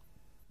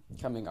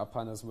coming up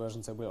Pandas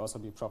versions there will also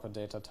be proper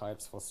data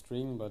types for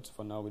string, but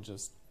for now we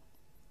just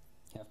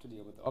have to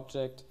deal with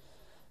object.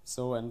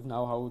 So, and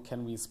now how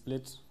can we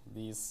split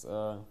these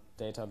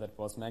data that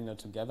was magnetized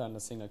together in a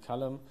single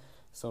column?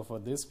 So for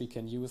this we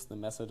can use the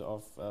method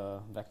of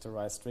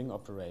vectorized string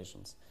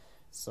operations.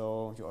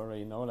 So you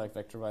already know, like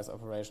vectorized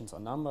operations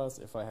on numbers.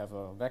 If I have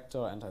a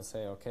vector and I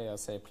say, okay, I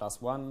say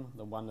 +1,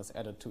 the 1 is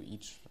added to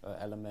each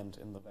element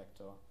in the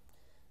vector.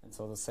 And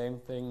so the same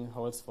thing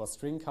holds for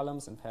string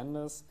columns in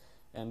Pandas,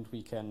 and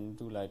we can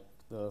do like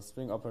the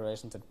string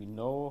operations that we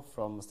know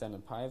from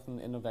standard Python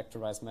in a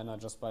vectorized manner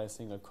just by a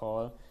single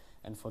call.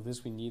 And for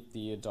this we need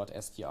the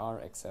 .str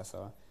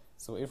accessor.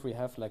 So if we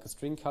have like a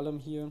string column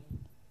here,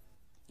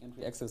 and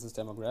we access this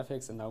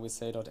demographics, and now we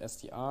say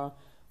 .str,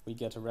 we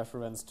get a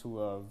reference to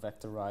a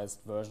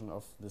vectorized version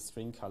of the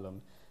string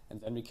column.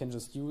 And then we can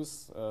just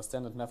use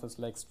standard methods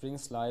like string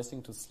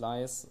slicing to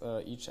slice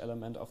each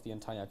element of the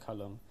entire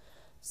column.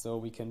 So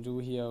we can do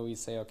here, we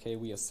say, okay,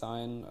 we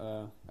assign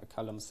a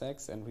column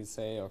sex, and we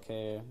say,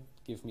 okay,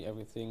 give me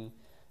everything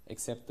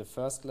except the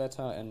first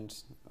letter, and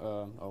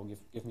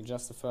give me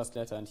just the first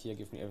letter, and here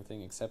give me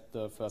everything except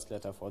the first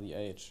letter for the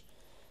age.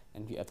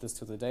 And we add this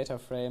to the data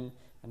frame,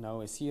 and now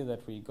we see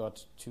that we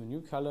got 2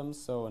 new columns.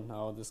 So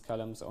now this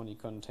column only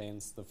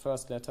contains the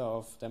first letter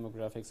of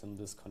demographics, and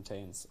this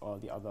contains all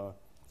the other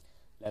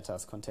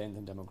letters contained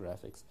in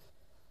demographics.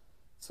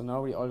 So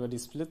now we already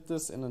split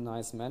this in a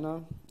nice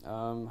manner.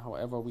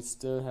 However, we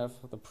still have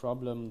the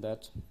problem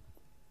that,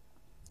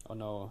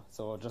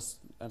 so just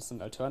as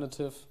an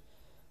alternative,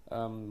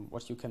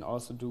 what you can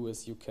also do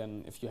is you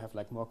can, if you have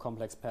like more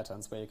complex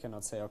patterns where you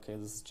cannot say, okay,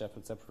 this is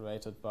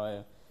separated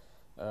by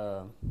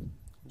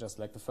just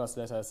like the first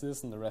letter is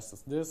this and the rest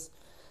is this.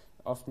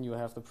 Often you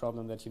have the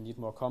problem that you need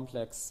more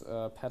complex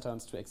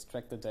patterns to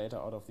extract the data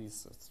out of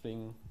these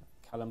string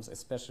columns,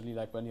 especially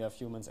like when you have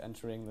humans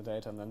entering the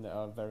data and then there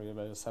are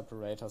variable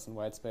separators in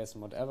white space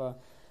and whatever.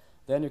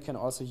 Then you can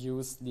also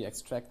use the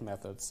extract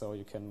method. So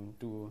you can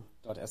do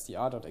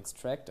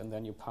 .str.extract and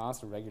then you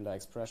pass a regular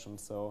expression.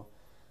 So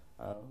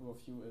who of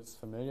you is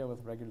familiar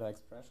with regular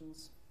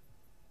expressions?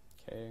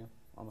 Okay,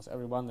 almost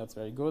everyone, that's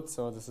very good.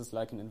 So this is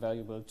like an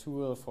invaluable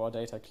tool for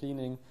data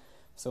cleaning.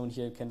 So in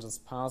here you can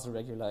just pass a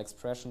regular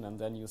expression and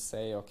then you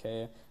say,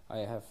 okay,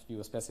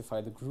 you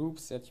specify the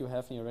groups that you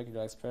have in your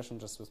regular expression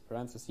just with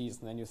parentheses,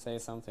 and then you say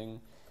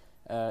something,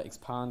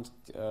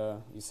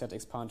 you set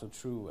expand to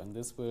true, and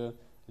this will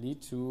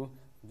lead to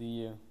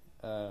the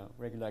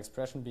regular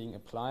expression being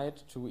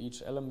applied to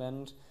each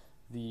element.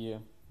 The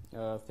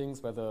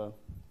things where the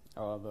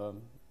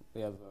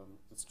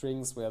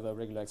strings where the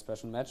regular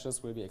expression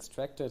matches will be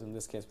extracted. In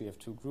this case we have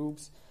 2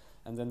 groups,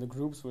 and then the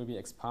groups will be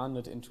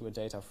expanded into a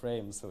data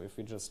frame. So if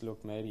we just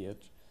look maybe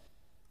at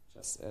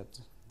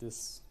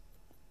this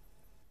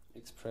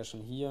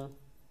expression here,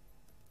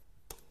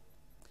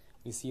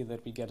 we see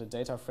that we get a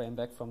data frame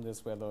back from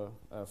this where the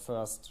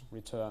first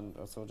return,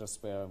 so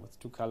just where with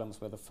 2 columns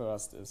where the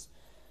first is,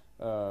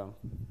 here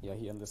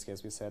in this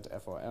case we said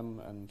F or M,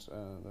 and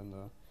then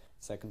the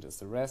second is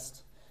the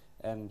rest.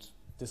 And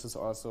this is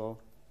also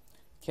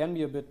can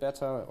be a bit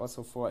better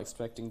also for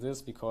extracting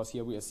this, because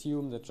here we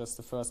assume that just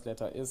the first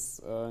letter is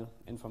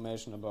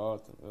information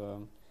about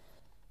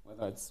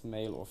whether it's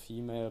male or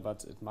female,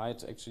 but it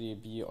might actually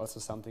be also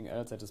something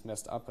else that is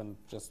messed up, and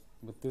just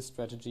with this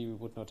strategy we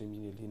would not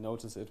immediately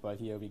notice it, while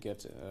here we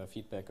get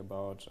feedback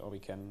about, or we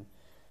can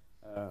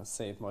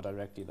say it more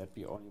directly that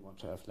we only want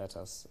to have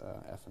letters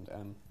F and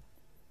M.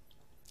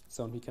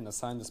 So we can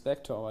assign this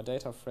back to our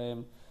data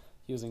frame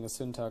using a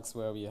syntax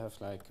where we have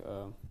like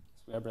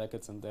square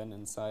brackets and then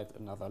inside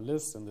another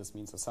list, and this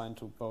means assign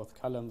to both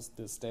columns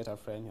this data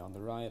frame here on the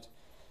right,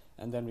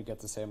 and then we get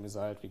the same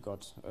result we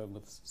got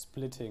with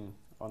splitting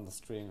on the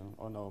string,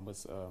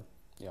 with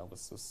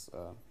this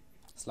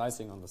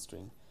slicing on the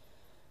string.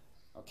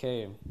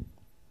 Okay,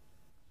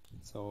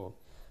 so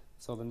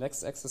the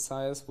next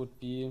exercise would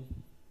be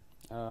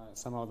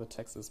somehow the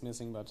text is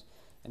missing, but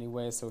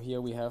anyway, so here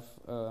we have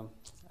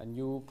a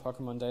new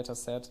Pokemon data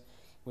set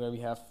where we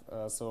have,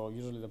 so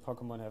usually the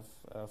Pokemon have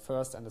a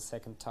first and a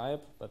second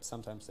type, but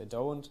sometimes they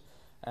don't.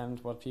 And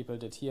what people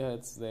did here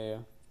is they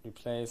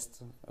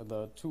replaced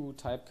the 2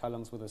 type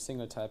columns with a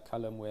single type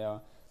column where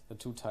the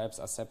 2 types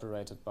are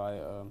separated by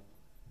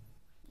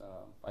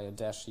a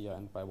dash here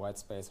and by white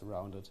space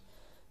around it.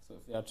 So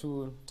if there are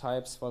 2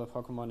 types for the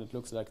Pokemon, it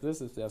looks like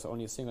this. If there's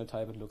only a single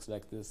type, it looks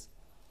like this.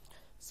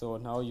 So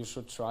now you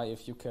should try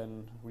if you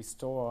can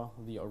restore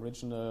the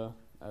original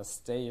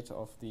state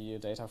of the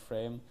data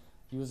frame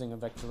using a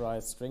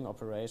vectorized string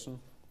operation.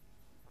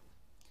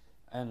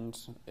 And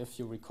if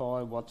you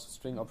recall what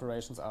string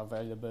operations are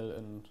available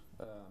in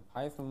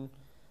Python,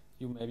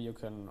 maybe you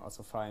can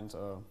also find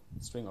a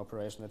string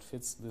operation that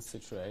fits this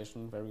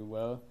situation very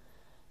well,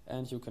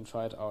 and you can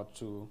try it out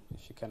too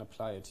if you can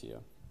apply it here.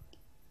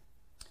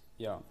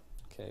 Yeah,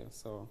 okay,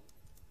 so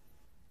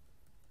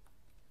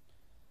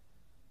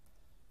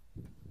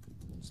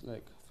it's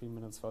like 3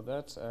 minutes for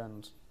that,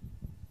 and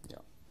yeah.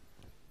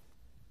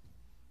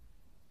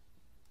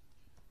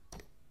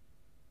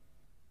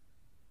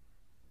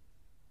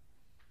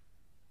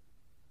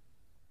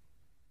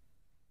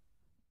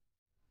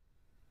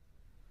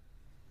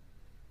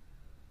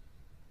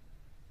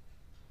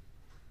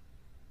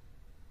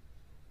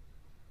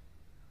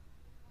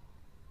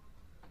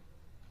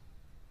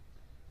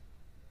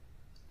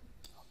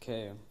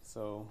 Okay,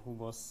 so who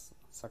was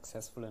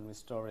successful in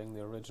restoring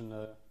the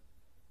original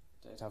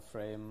data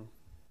frame?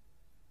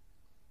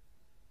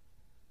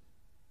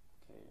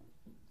 Okay,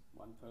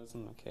 1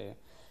 person, okay.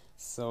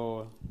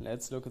 So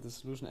let's look at the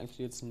solution.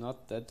 Actually, it's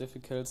not that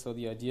difficult. So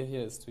the idea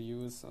here is to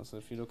use, also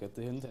if you look at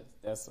the hint,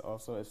 there's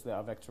also, if there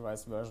are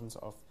vectorized versions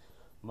of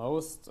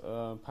most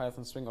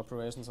Python string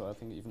operations, or I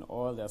think even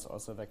all, there's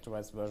also a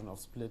vectorized version of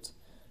split.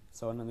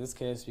 So in this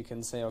case, we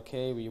can say,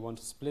 okay, we want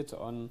to split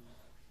on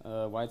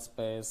white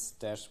space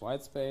dash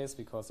white space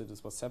because it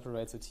is what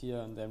separates it here,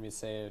 and then we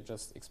say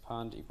just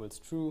expand equals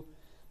true,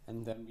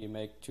 and then we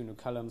make 2 new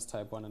columns,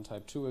 type 1 and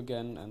type 2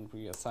 again, and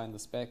we assign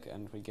this back,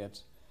 and we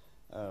get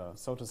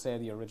so to say,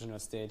 the original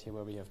state here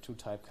where we have 2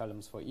 type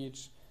columns for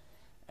each.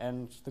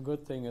 And the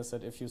good thing is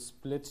that if you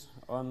split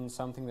on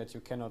something that you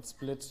cannot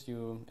split,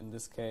 you, in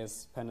this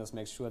case, Pandas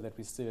makes sure that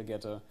we still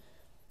get a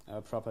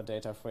proper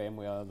data frame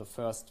where the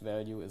first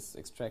value is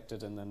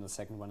extracted and then the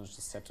second one is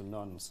just set to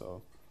none.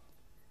 So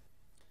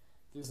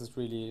this is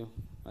really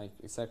like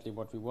exactly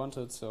what we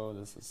wanted. So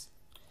this is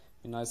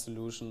a nice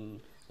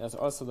solution. There's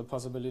also the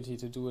possibility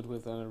to do it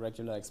with a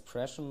regular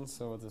expression.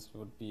 So this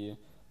would be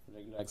a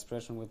regular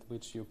expression with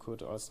which you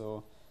could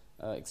also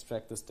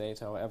extract this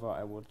data. However,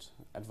 I would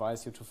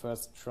advise you to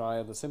first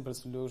try the simple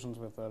solutions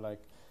with like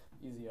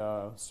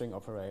easier string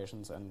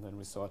operations and then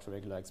resort to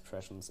regular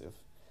expressions if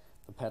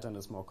the pattern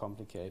is more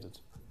complicated.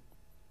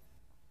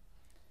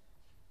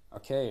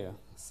 Okay,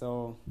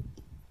 so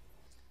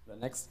the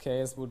next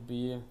case would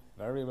be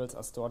variables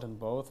are stored in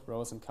both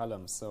rows and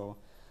columns. So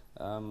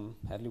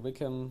Hadley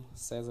Wickham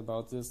says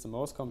about this, the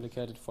most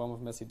complicated form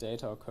of messy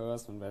data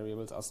occurs when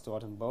variables are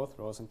stored in both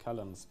rows and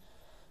columns.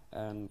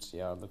 And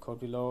yeah, the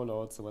code below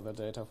loads the weather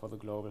data for the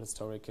global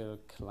historical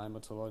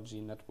climatology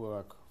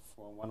network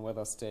for one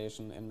weather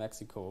station in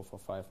Mexico for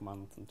 5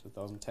 months in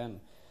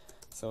 2010.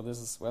 So this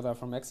is weather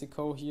from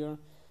Mexico here.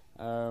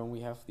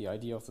 We have the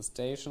ID of the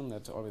station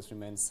that always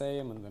remains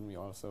same, and then we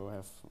also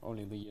have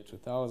only the year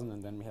 2000,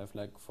 and then we have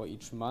like for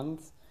each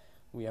month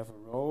we have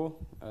a row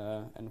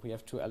and we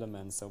have 2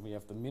 elements. So we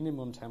have the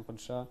minimum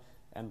temperature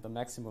and the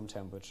maximum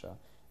temperature.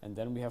 And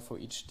then we have for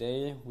each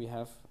day, we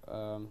have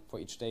for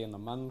each day in the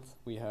month,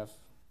 we have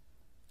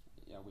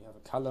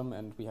a column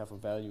and we have a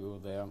value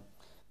there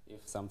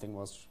if something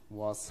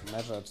was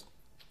measured.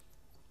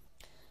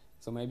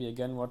 So maybe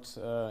again, what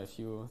if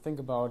you think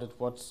about it,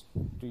 what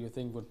do you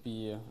think would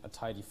be a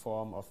tidy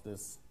form of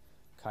this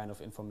kind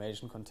of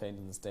information contained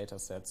in this data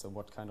set? So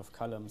what kind of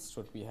columns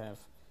should we have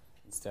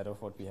instead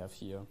of what we have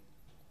here?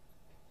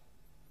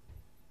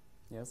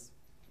 Yes?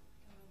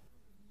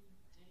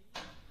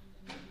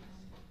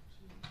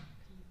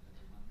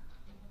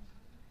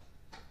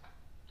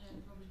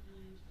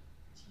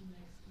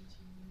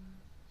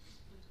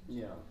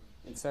 Yeah,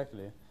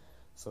 exactly.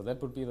 So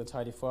that would be the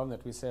tidy form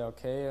that we say,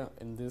 okay,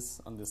 on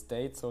this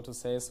date, so to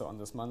say, so on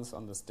this month,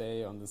 on this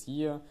day, on this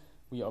year,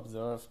 we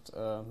observed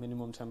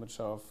minimum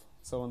temperature of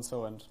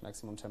so-and-so and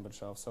maximum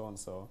temperature of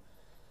so-and-so.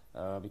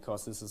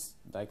 Because this is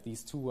like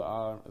these 2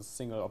 are a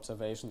single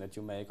observation that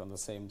you make on the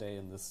same day,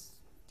 and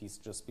these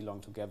just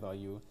belong together.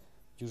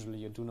 Usually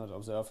you do not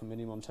observe a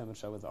minimum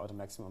temperature without a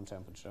maximum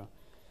temperature.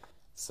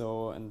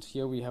 So, and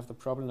here we have the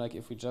problem, like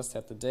if we just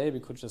had the day, we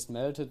could just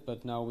melt it,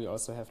 but now we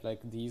also have like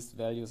these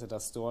values that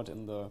are stored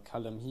in the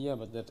column here,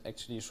 but that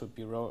actually should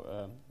be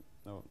so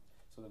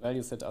the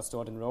values that are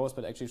stored in rows,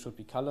 but actually should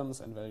be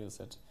columns, and values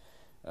that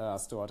are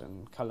stored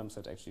in columns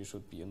that actually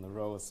should be in the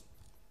rows.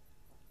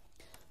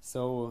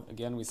 So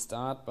again, we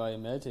start by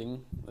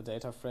melting the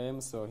data frame.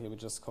 So here we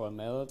just call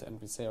melt,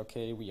 and we say,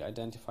 okay, we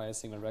identify a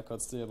single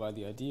record still by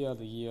the idea,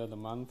 the year, the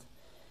month,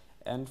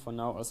 and for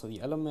now also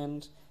the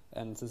element.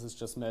 And this is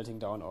just melting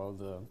down all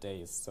the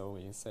days. So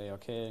we say,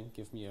 okay,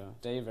 give me a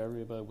day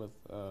variable with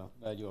a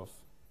value of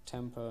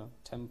temp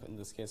in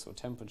this case, or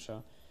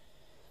temperature.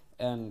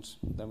 And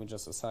then we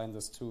just assign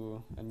this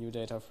to a new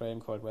data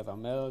frame called weather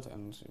melt.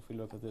 And if we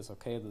look at this,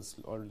 okay, this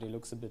already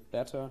looks a bit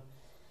better.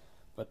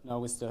 But now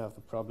we still have the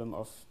problem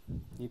of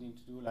needing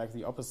to do like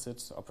the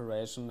opposite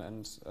operation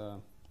and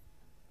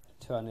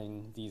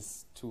turning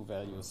these 2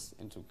 values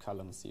into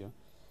columns here.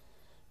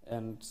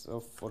 And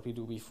so what we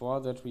do before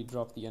that, we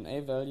drop the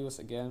NA values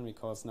again,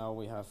 because now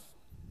we have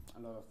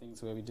a lot of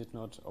things where we did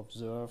not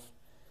observe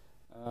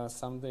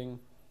something.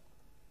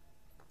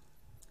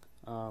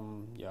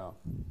 Yeah,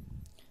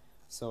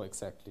 so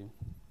exactly.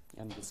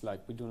 And it's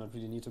like we do not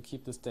really need to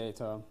keep this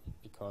data,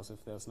 because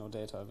if there's no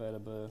data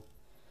available,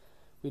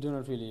 we do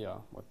not really,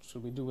 what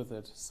should we do with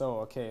it? So,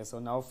 okay, so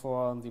now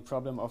for the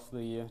problem of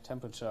the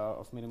temperature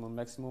of minimum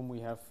maximum, we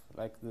have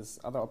like this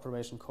other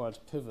operation called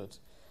pivot.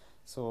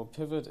 So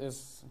pivot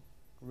is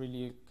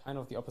really kind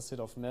of the opposite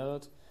of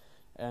melt,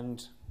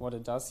 and what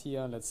it does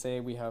here, let's say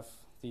we have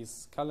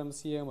these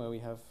columns here where we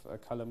have a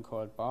column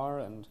called bar,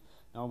 and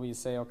now we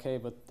say, okay,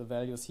 but the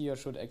values here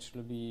should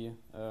actually be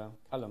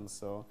columns.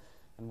 So,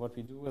 and what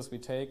we do is we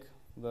take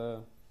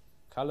the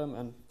column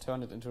and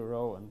turn it into a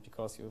row, and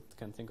because you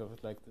can think of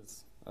it like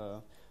this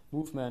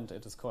movement,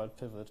 it is called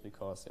pivot,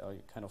 because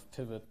you kind of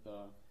pivot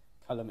the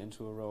column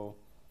into a row.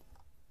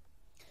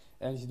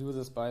 And you do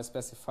this by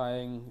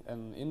specifying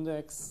an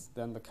index,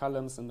 then the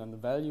columns, and then the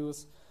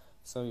values.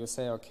 So you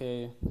say,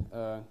 okay,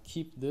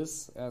 keep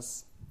this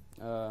as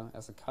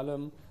a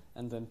column,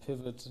 and then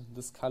pivot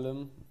this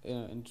column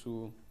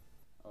into,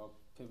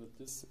 pivot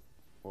this,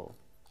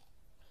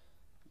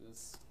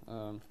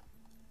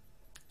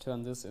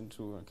 turn this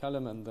into a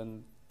column, and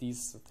then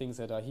these things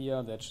that are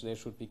here, that they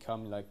should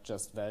become like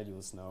just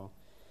values now.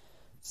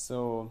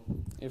 So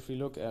if we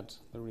look at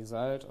the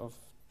result of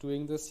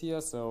doing this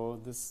here,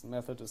 so this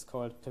method is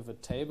called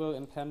pivot table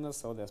in Pandas.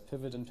 So there's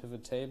pivot and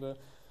pivot table.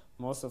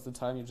 Most of the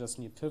time you just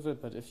need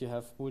pivot, but if you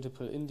have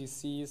multiple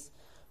indices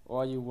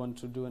or you want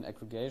to do an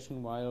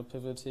aggregation while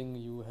pivoting,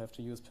 you have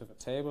to use pivot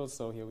tables.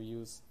 So here we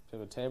use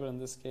pivot table in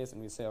this case,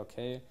 and we say,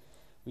 okay,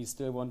 we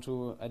still want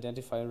to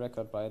identify a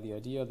record by the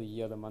idea, the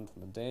year, the month,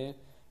 and the day,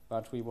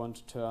 but we want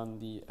to turn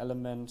the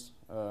element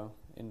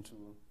into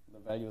the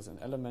values in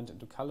element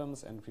into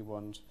columns, and we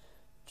want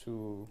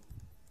to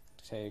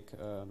take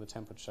the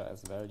temperature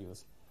as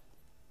values.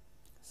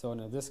 So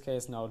in this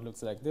case, now it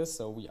looks like this.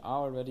 So we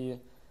are already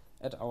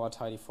at our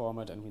tidy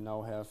format, and we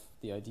now have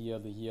the idea,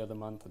 the year, the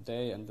month, the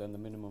day, and then the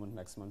minimum and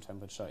maximum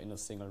temperature in a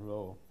single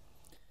row.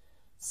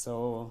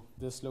 So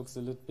this looks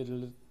a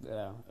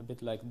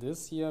bit like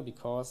this here,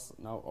 because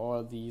now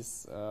all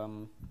these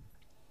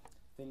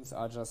things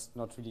are just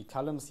not really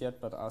columns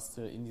yet, but are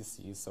still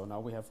indices. So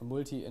now we have a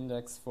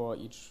multi-index for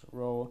each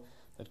row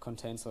that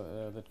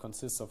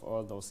consists of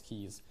all those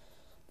keys.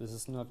 This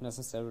is not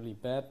necessarily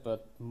bad,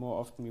 but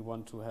more often we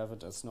want to have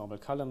it as normal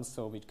columns,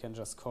 so we can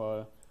just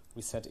call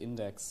reset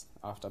index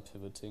after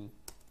pivoting.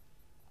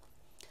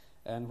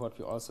 And what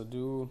we also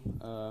do,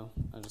 I'll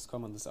just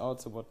comment this out.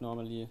 So what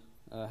normally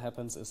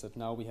happens is that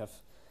now we have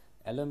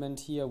element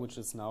here, which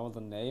is now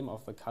the name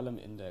of the column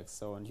index.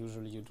 So, and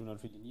usually you do not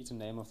really need a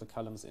name of the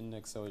columns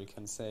index, so you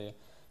can say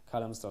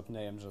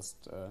columns.name,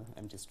 just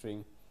empty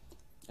string,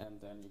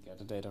 and then you get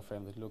a data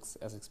frame that looks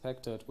as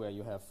expected, where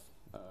you have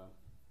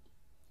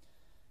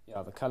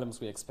the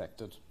columns we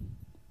expected.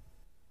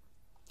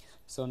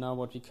 So now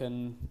what we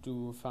can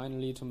do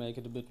finally to make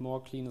it a bit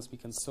more clean is we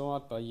can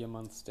sort by year,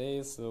 months,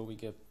 days. So we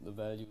get the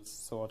values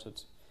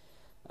sorted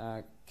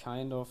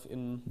kind of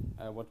in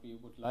what we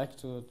would like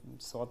to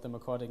sort them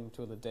according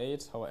to the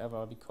date.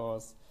 However,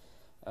 because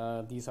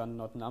these are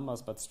not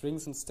numbers but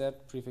strings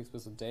instead, prefixed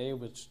with a day,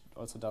 which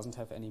also doesn't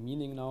have any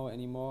meaning now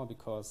anymore,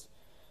 because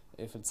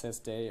if it says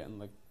day in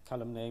the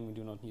column name, we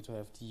do not need to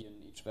have d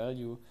in each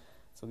value.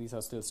 So these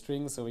are still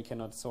strings, so we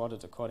cannot sort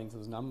it according to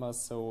the numbers.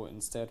 So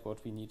instead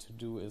what we need to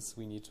do is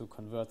we need to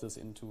convert this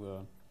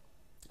into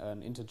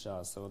an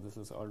integer. So this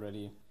is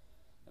already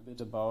a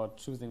bit about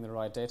choosing the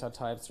right data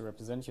types to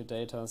represent your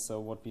data. So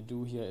what we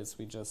do here is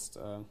we just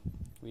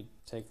we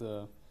take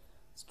the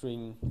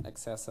string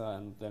accessor,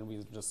 and then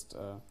we just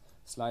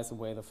slice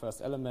away the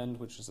first element,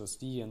 which is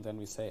SD, and then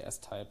we say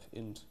s-type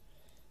int.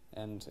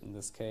 And in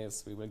this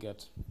case we will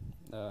get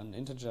an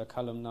integer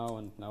column now,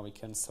 and now we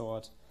can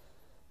sort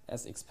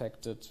as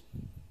expected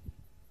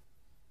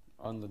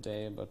on the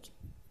day. But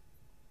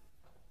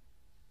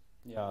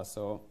yeah,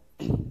 so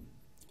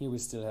here we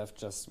still have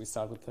we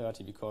start with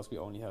 30 because we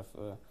only have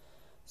a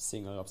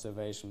single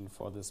observation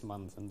for this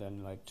month, and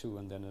then like 2,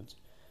 and then it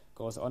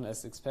goes on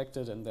as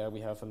expected, and there we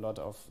have a lot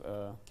of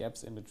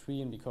gaps in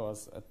between,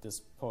 because at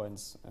this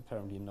point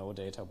apparently no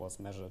data was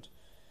measured.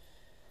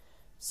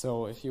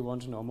 So if you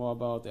want to know more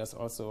about, there's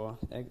also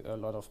a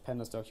lot of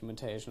Pandas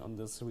documentation on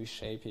this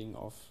reshaping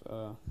of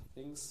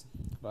things.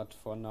 But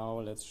for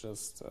now, let's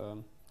just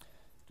do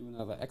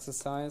another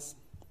exercise.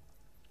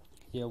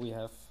 Here we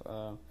have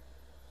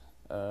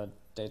a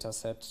data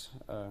set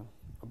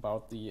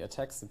about the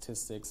attack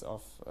statistics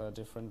of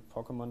different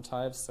Pokemon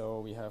types.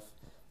 So we have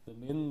the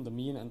min, the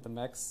mean, and the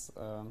max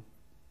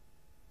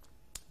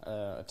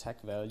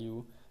attack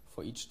value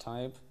for each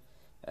type.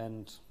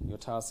 And your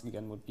task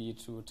again would be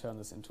to turn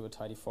this into a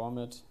tidy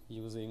format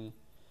using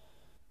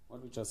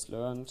what we just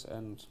learned.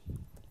 And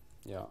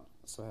yeah,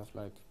 so I have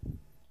like,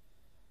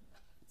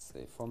 let's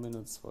say 4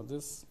 minutes for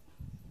this.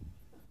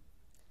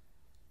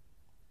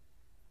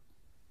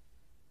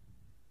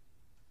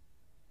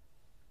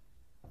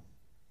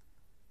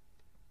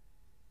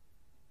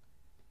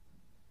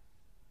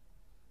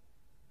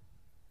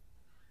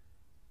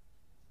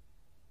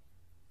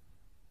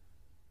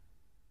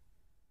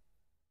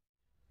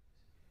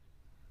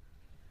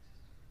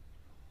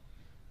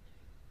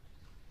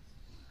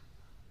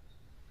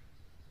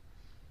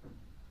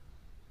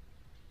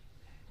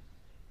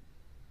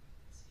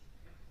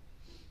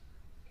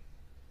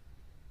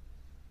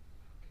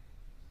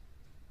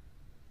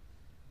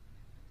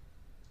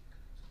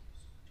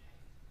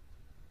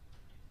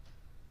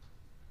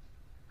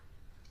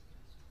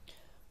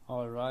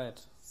 All right,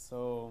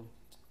 so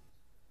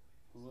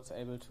who was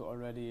able to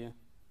already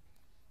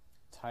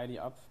tidy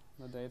up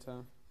the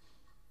data?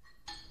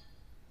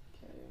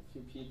 Okay, a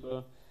few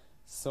people.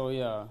 So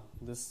yeah,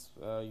 this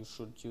you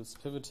should use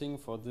pivoting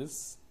for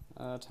this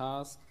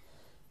task.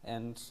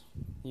 And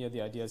here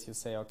the idea is you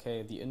say,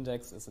 okay, the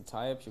index is a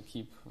type, you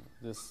keep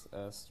this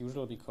as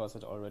usual because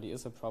it already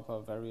is a proper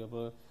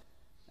variable.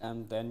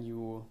 And then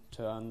you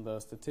turn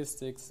the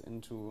statistics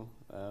into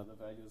the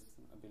values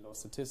below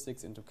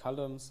statistics into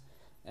columns,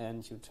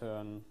 and you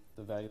turn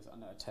the values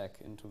under attack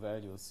into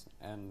values.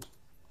 And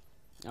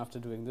after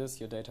doing this,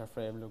 your data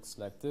frame looks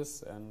like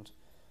this, and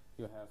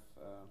you have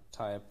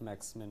type,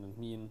 max, min, and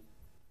mean.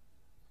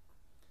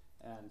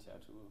 And yeah,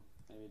 to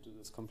maybe do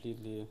this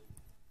completely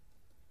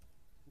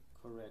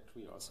correct,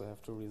 we also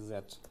have to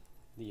reset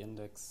the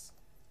index.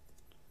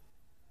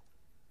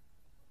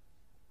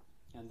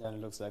 And then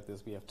it looks like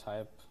this. We have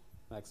type,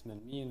 max,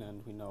 min, mean,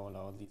 and we know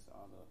now these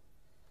are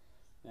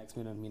the max,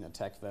 min, and mean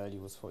attack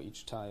values for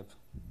each type.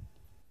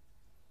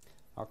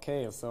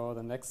 Okay, so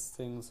the next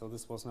thing, so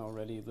this was now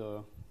already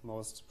the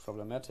most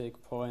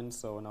problematic point.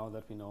 So now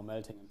that we know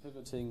melting and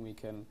pivoting, we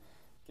can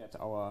get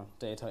our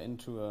data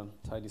into a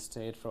tidy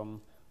state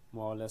from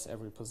more or less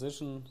every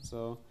position.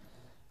 So,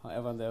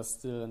 however, there's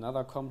still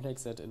another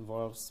complex that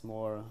involves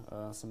more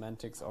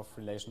semantics of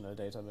relational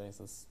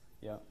databases.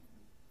 Yeah. How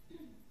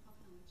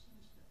can we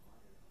change the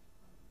order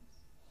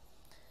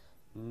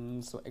of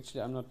columns? So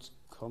actually, I'm not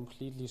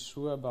completely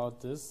sure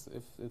about this.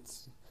 If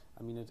it's,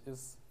 I mean, it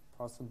is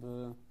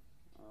possible,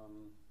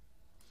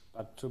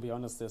 but to be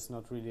honest, there's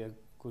not really a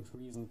good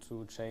reason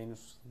to change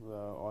the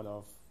order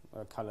of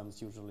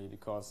columns usually,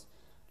 because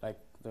like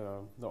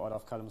the order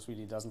of columns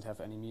really doesn't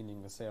have any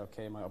meaning. We say,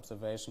 okay, my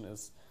observation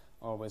is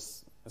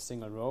always a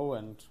single row,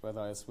 and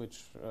whether I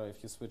switch,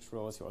 if you switch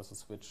rows, you also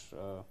switch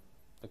the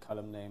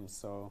column names.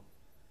 So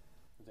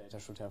the data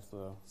should have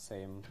the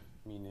same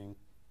meaning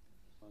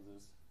for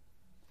this.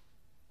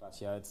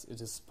 But yeah,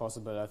 it is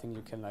possible. I think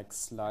you can like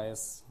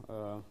slice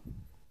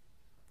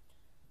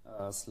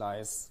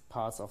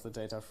parts of the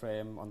data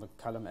frame on the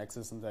column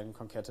axis and then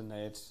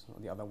concatenate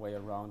the other way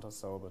around or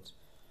so, but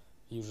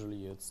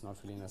usually it's not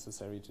really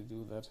necessary to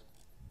do that.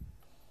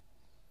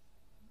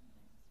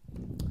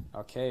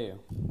 Okay,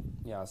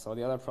 yeah, so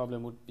the other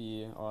problem would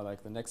be, or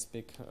like the next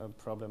big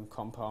problem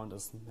compound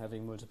is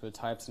having multiple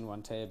types in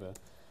one table.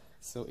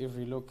 So if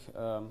we look,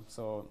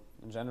 so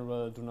in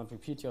general, do not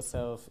repeat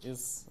yourself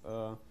is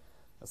a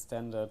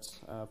standard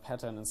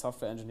pattern in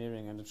software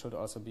engineering, and it should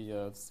also be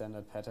a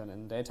standard pattern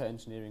in data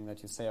engineering,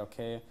 that you say,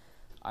 okay,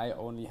 I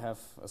only have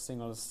a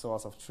single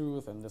source of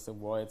truth, and this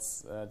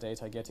avoids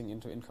data getting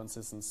into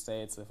inconsistent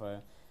states if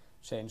I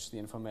change the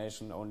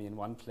information only in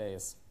one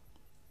place.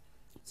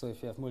 So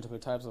if you have multiple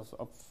types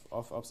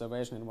of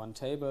observation in one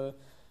table,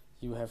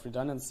 you have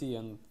redundancy,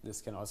 and this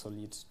can also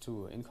lead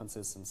to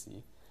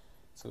inconsistency.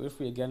 So if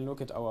we again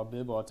look at our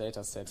billboard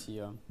data set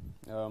here,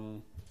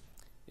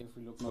 if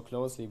we look more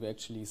closely, we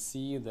actually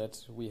see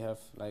that we have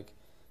like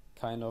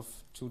kind of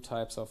two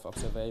types of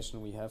observation.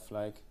 We have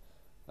like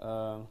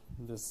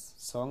this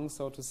song,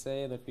 so to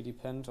say, that we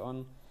depend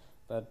on,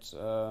 but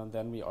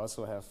then we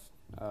also have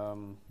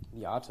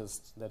the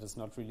artist that is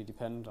not really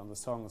dependent on the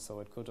song. So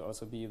it could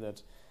also be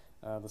that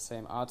the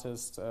same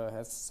artist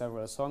has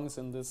several songs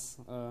in this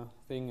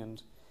thing,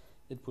 and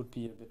it would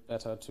be a bit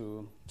better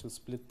to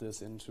split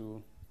this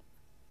into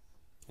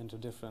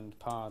different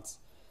parts.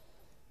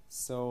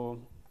 So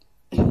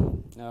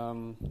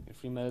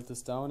if we melt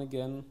this down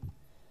again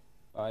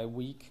by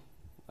week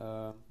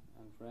and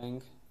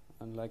rank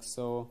and like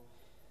so,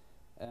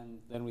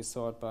 and then we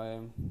sort by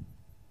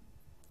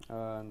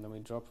and then we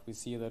drop, we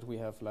see that we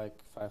have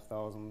like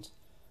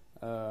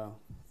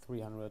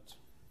 5,300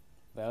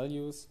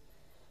 values.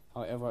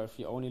 However, if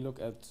we only look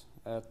at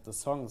the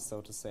songs,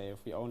 so to say,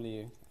 if we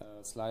only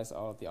slice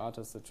out the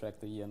artist, the track,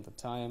 the year and the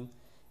time,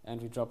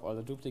 and we drop all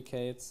the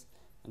duplicates,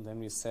 and then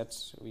we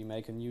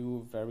make a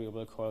new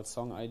variable called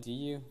song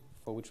ID,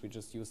 for which we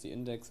just use the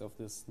index of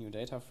this new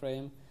data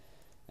frame,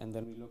 and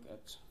then we look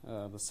at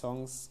the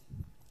songs,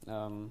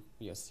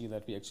 we see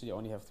that we actually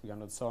only have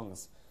 300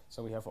 songs.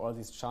 So we have all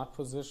these chart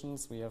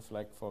positions. We have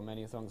like, for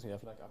many songs, we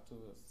have like up to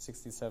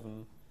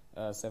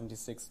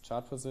 76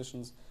 chart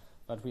positions,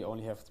 but we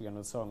only have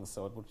 300 songs.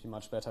 So it would be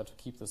much better to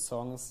keep the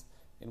songs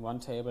in one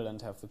table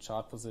and have the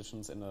chart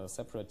positions in a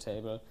separate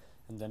table,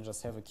 and then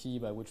just have a key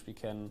by which we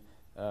can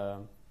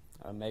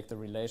make the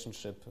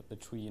relationship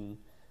between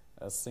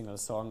a single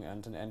song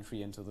and an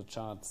entry into the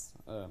charts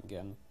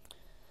again.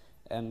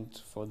 And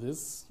for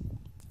this,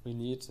 we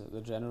need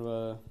the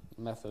general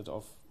method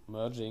of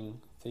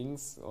merging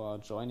things or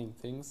joining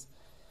things.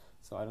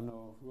 So I don't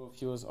know who of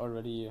you is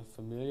already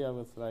familiar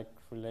with like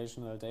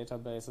relational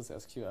databases,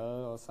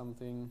 SQL or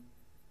something.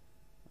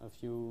 A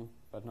few,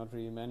 but not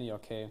really many.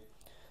 Okay.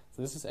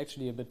 So this is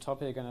actually a bit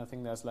topic, and I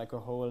think there's like a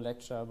whole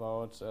lecture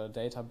about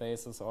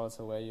databases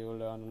also, where you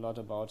learn a lot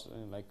about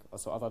like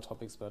also other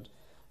topics, but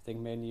I think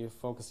mainly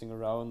focusing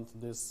around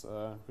this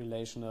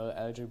relational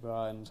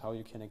algebra and how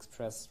you can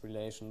express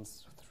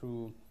relations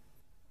through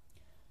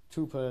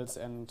tuples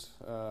and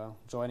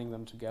joining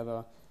them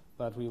together.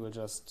 But we will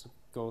just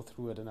go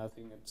through it, and I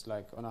think it's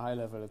like on a high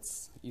level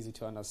it's easy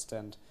to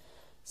understand.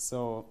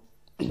 So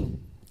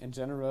in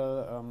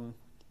general,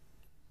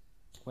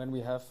 when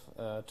we have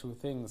two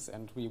things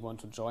and we want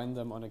to join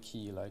them on a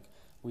key, like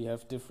we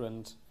have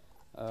different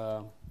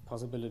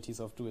possibilities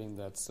of doing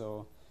that.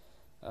 So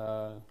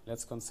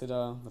let's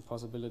consider the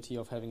possibility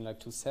of having like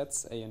two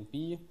sets, A and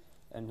B,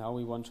 and now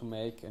we want to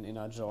make an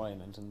inner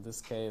join. And in this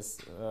case,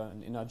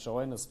 an inner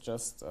join is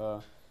just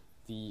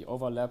the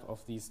overlap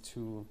of these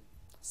two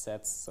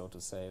sets, so to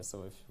say.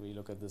 So if we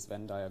look at this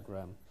Venn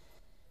diagram.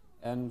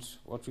 And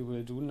what we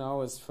will do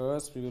now is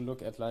first we will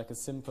look at like a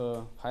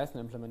simple Python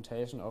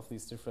implementation of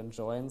these different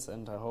joins,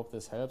 and I hope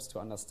this helps to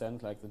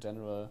understand like the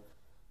general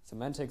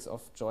semantics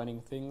of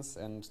joining things,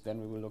 and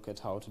then we will look at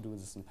how to do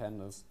this in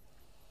Pandas.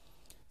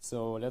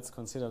 So let's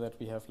consider that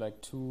we have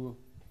like two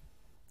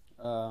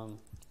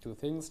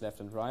things, left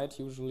and right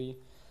usually,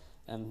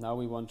 and now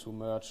we want to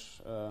merge,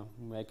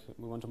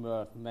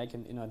 make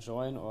an inner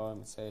join, or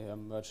say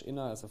merge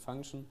inner as a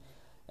function.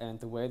 And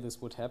the way this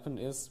would happen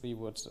is we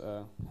would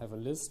have a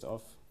list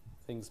of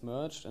things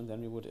merged, and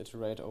then we would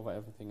iterate over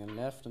everything in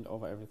left and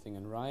over everything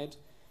in right.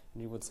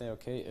 And we would say,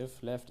 okay,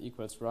 if left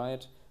equals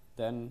right,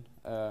 then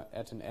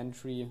add an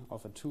entry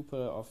of a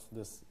tuple of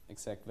this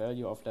exact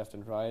value of left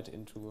and right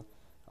into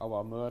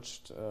our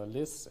merged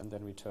list, and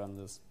then return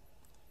this.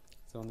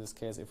 So in this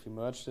case, if we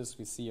merge this,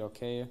 we see,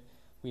 okay,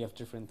 we have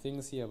different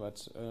things here,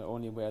 but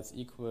only where it's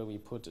equal, we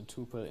put a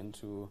tuple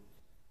into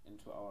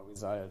our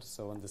result.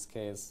 So in this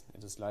case,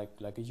 it is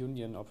like a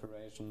union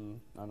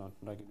operation, not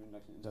like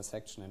an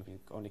intersection, and we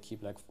only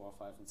keep like 4,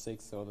 5, and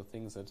 6. So the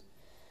things that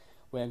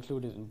were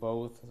included in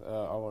both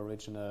our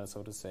original,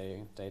 so to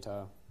say,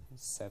 data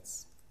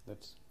sets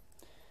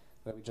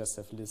where we just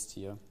have list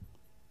here.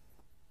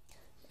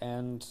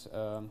 And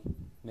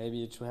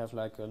maybe to have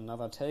like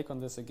another take on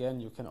this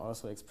again, you can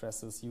also express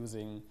this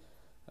using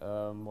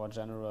more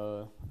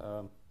general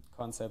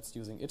concepts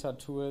using iter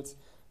tools,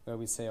 where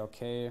we say,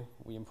 okay,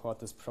 we import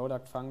this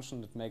product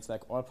function that makes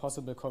like all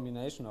possible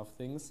combination of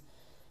things.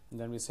 And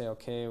then we say,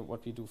 okay,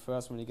 what we do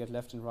first when we get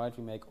left and right,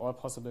 we make all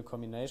possible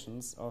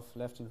combinations of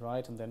left and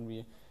right, and then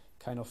we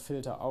kind of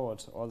filter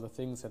out all the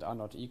things that are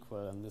not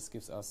equal, and this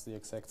gives us the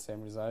exact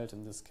same result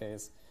in this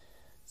case.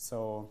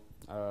 So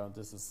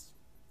this is,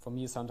 for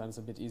me, sometimes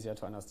a bit easier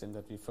to understand,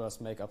 that we first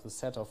make up the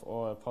set of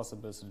all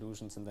possible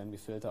solutions, and then we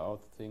filter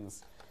out the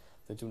things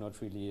that do not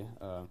really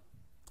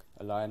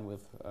align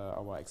with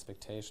our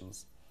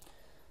expectations.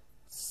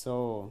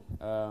 So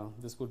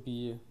this would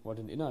be what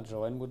an inner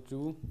join would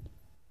do.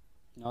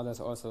 Now there's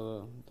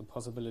also the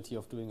possibility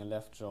of doing a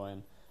left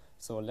join.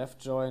 So a left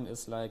join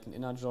is like an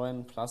inner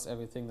join plus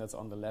everything that's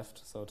on the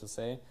left, so to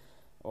say.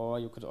 Or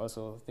you could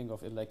also think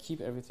of it like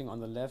keep everything on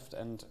the left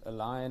and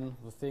align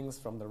the things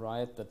from the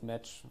right that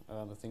match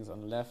the things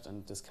on the left,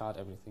 and discard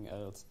everything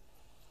else.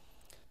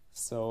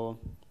 So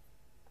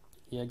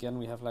here again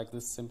we have like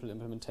this simple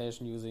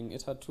implementation using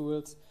iter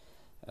tools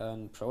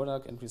and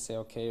product, and we say,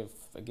 okay, if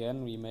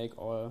again we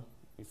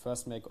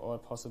first make all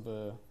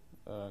possible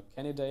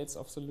candidates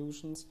of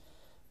solutions,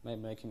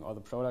 making all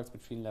the products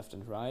between left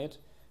and right,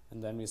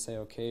 and then we say,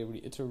 okay, we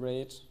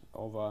iterate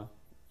over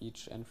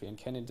each entry and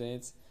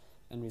candidates,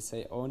 and we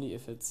say only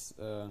if it's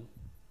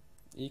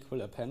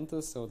equal append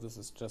this, so this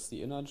is just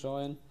the inner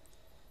join,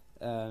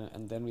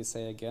 and then we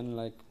say again,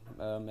 like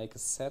make a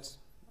set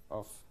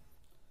of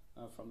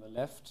from the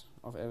left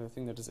of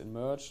everything that is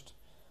merged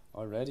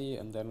already,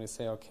 and then we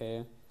say,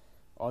 okay,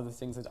 all the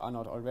things that are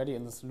not already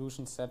in the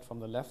solution set from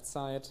the left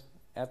side,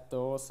 add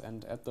those,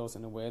 and add those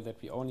in a way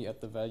that we only add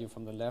the value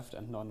from the left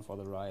and none for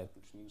the right,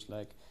 which means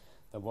like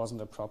there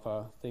wasn't a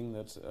proper thing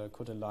that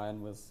could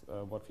align with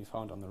what we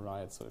found on the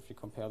right. So if you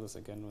compare this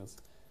again with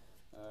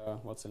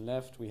what's in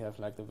left, we have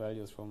like the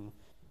values from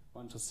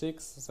 1 to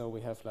 6. So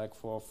we have like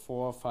for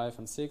 4, 5,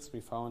 and 6,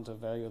 we found a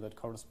value that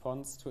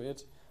corresponds to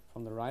it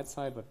from the right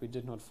side, but we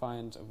did not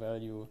find a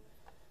value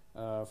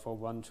for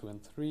 1, 2,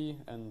 and 3,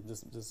 and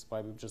this is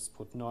why we just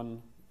put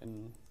none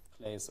in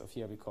place of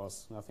here,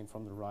 because nothing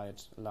from the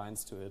right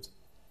aligns to it.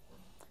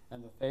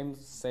 And the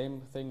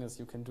same thing as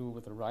you can do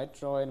with the right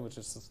join, which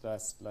is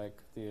just like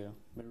the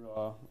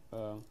mirror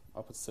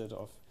opposite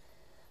of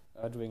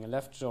doing a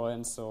left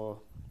join.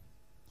 So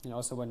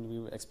also when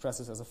we express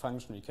this as a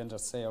function, we can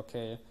just say,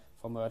 okay,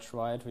 for merge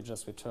right, we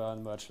just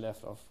return merge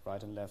left of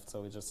right and left,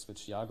 so we just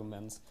switch the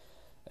arguments.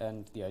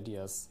 And the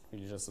idea is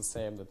really just the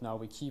same, that now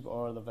we keep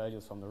all the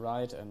values from the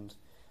right and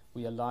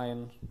we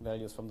align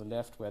values from the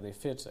left where they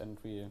fit, and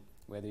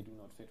where they do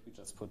not fit, we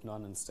just put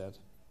none instead.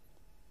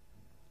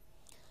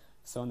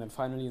 So, and then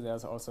finally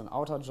there's also an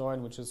outer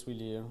join, which is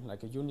really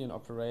like a union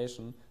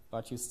operation,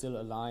 but you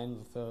still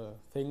align the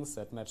things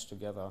that match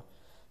together.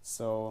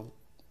 So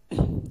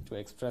to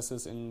express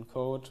this in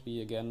code,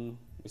 we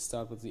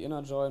start with the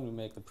inner join, we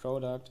make the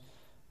product,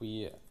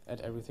 we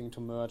add everything to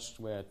merged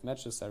where it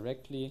matches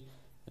directly,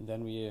 and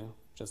then we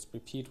just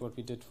repeat what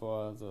we did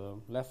for the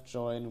left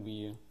join.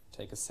 We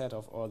take a set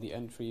of all the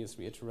entries,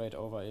 we iterate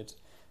over it,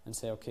 and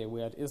say, okay,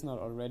 where it is not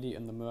already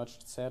in the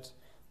merged set,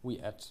 we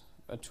add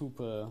a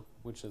tuple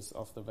which is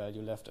of the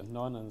value left and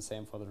none, and the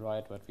same for the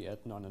right, but we add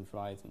none and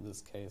right in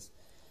this case.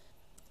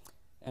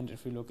 And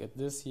if we look at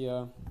this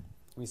here,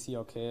 we see,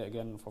 okay,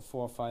 again, for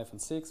 4, 5,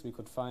 and 6, we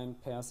could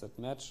find pairs that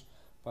match,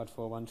 but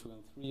for 1, 2,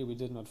 and 3, we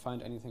did not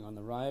find anything on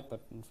the right,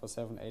 but for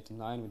 7, 8, and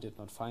 9, we did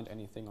not find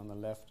anything on the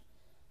left.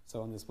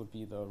 So this would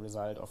be the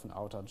result of an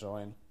outer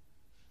join.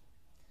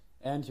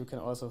 And you can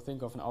also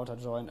think of an outer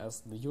join as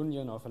the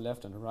union of a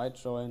left and a right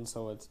join,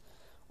 so it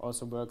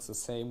also works the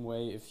same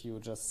way if you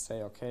just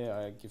say, okay,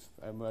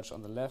 I merge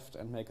on the left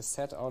and make a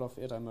set out of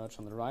it, I merge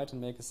on the right and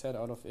make a set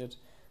out of it,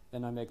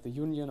 then I make the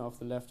union of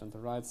the left and the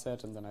right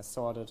set, and then I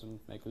sort it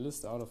and make a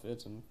list out of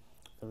it, and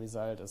the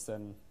result is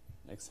then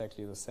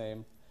exactly the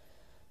same.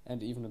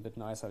 And even a bit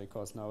nicer,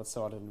 because now it's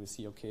sorted and we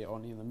see, okay,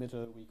 only in the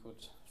middle we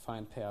could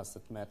find pairs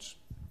that match.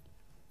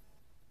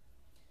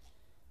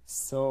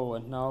 So,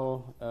 and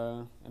now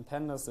in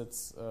Pandas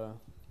it's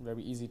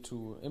very easy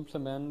to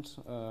implement.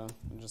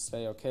 And just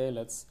say, okay,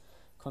 let's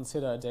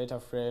consider a data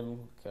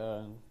frame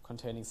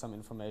containing some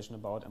information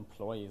about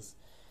employees.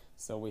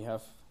 So we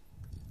have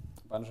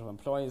a bunch of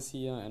employees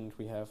here, and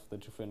we have the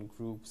different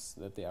groups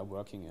that they are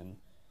working in.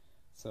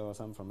 So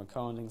some from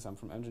accounting, some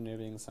from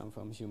engineering, some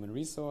from human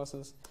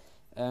resources.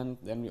 And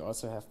then we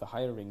also have the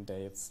hiring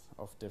dates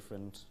of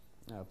different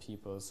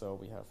people. So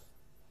we have,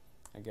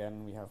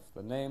 again, we have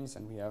the names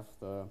and we have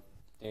the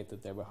date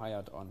that they were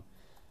hired on.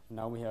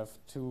 Now we have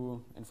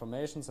two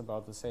informations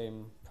about the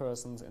same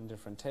persons in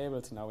different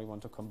tables. Now we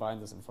want to combine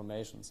these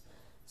informations.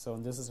 So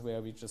this is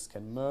where we just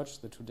can merge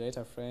the two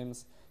data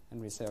frames,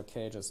 and we say,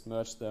 okay, just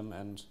merge them.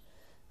 And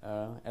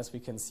as we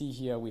can see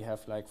here, we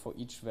have like for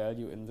each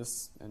value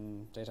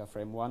in data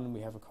frame 1,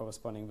 we have a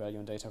corresponding value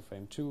in data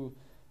frame 2.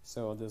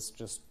 So this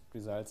just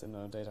results in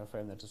a data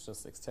frame that is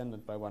just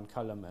extended by one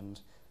column,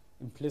 and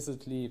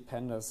implicitly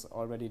Pandas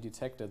already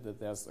detected that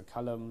there's a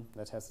column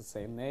that has the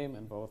same name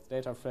in both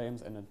data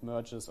frames, and it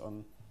merges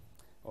on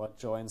or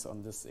joins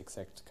on this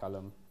exact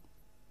column.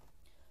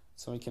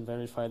 So we can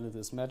verify that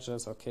this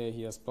matches. Okay,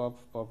 here's Bob.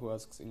 Bob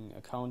works in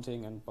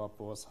accounting, and Bob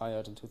was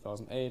hired in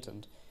 2008,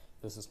 and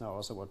this is now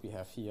also what we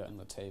have here in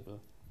the table.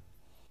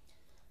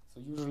 So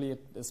usually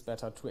it is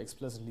better to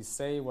explicitly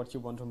say what you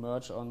want to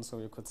merge on. So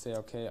you could say,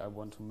 okay, I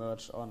want to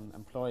merge on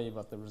employee,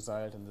 but the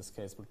result in this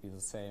case would be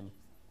the same.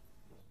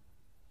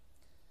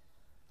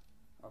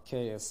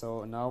 Okay,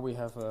 so now we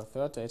have a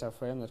third data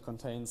frame that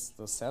contains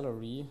the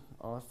salary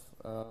of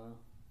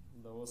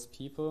those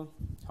people.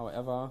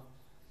 However,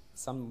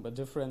 a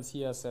difference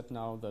here is that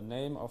now the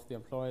name of the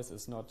employees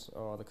is not,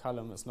 or the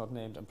column is not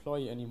named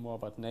employee anymore,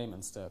 but name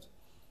instead.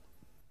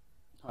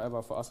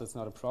 However, for us it's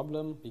not a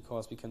problem,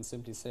 because we can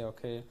simply say,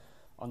 okay,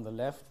 on the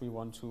left we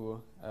want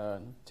to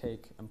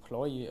take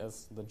employee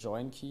as the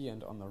join key,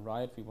 and on the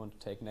right we want to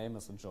take name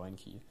as the join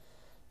key.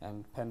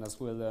 And Pandas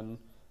will then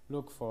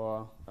look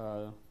for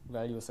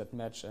values that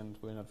match and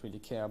will not really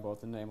care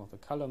about the name of the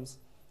columns.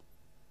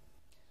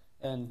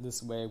 And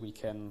this way we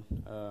can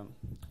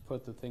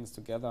put the things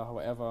together.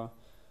 However,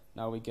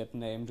 now we get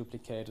name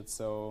duplicated,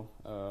 so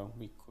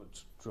we could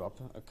drop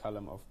a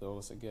column of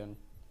those again.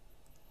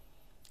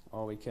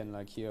 Or we can,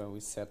 like here,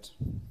 we set,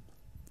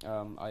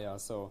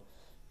 so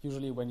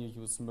usually when you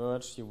use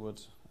merge, you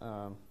would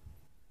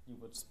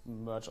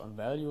merge on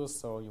values,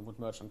 so you would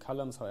merge on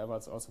columns. However,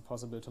 it's also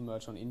possible to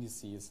merge on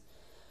indices.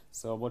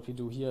 So what we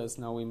do here is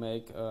now we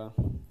make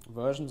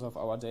versions of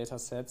our data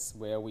sets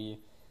where we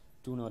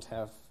do not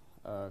have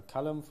a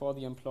column for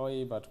the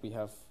employee, but we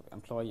have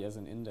employee as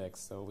an index.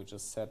 So we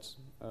just set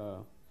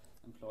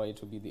employee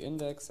to be the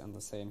index, and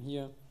the same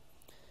here.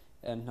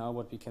 And now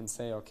what we can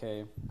say,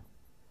 okay,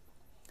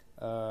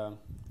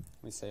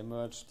 we say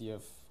merge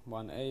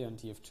df1a and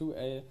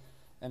df2a,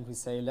 and we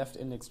say left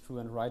index true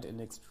and right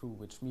index true,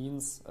 which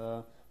means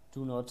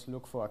do not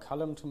look for a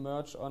column to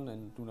merge on,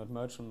 and do not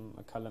merge on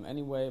a column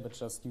anyway, but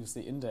just use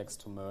the index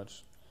to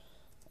merge.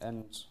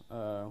 And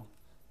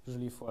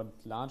usually for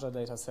a larger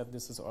data set,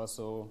 this is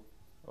also,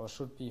 or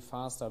should be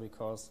faster,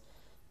 because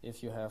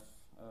if you have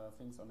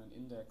things on an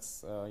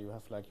index, you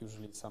have like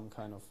usually some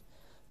kind of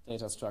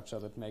data structure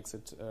that makes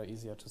it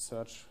easier to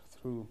search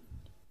through.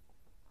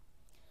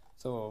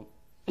 So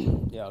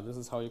yeah, this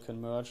is how you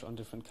can merge on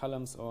different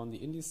columns or on the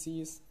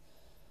indices.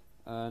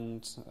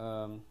 And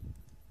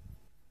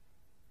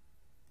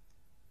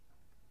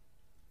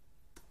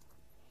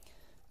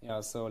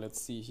yeah, so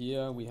let's see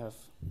here, we have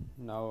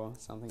now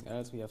something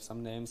else. We have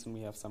some names and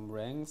we have some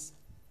ranks.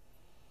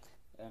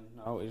 And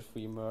now if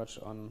we merge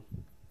on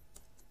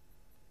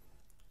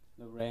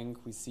the rank,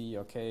 we see,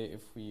 okay,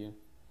 if we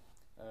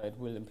it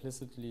will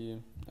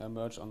implicitly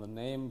merge on the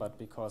name, but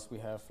because we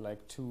have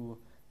like two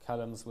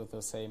columns with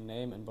the same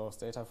name in both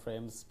data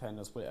frames,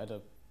 Pandas will add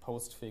a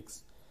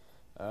postfix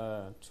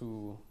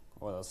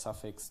or a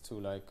suffix to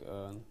like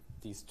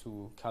these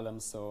two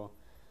columns, so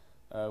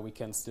we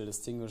can still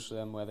distinguish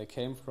them where they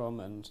came from.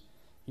 And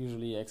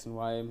usually X and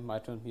Y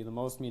might not be the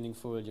most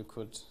meaningful. You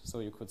could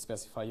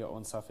specify your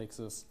own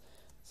suffixes,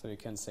 so you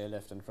can say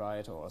left and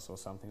right, or also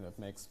something that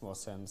makes more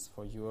sense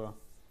for your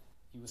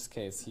use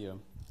case here.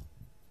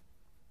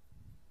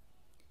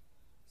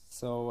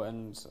 So,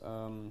 and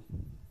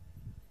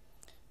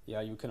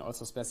yeah, you can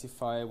also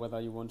specify whether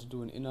you want to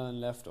do an inner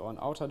and left or an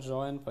outer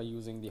join by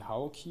using the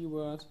how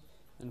keyword,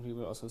 and we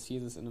will also see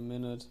this in a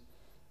minute.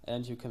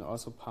 And you can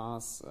also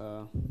pass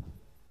the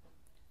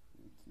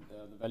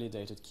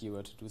validated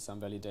keyword to do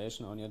some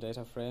validation on your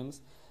data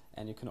frames.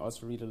 And you can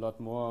also read a lot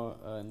more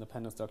in the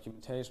Pandas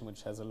documentation,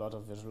 which has a lot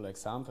of visual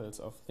examples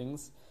of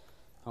things.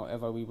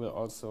 However, we will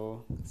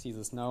also see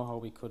this now, how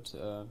we could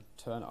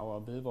turn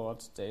our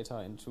billboard data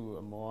into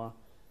a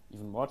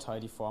even more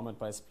tidy format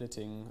by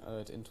splitting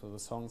it into the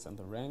songs and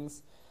the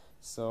ranks.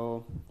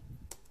 So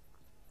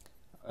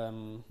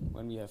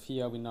when we have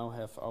here, we now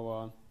have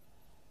our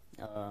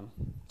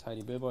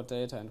tidy billboard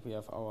data, and we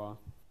have our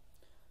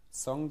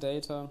song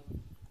data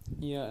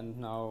here. And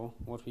now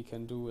what we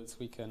can do is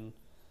we can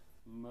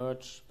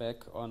merge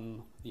back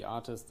on the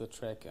artist, the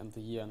track, and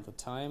the year and the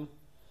time.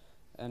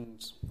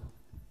 And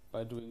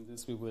by doing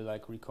this, we will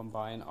like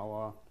recombine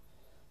our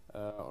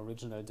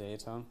original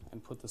data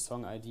and put the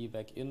song ID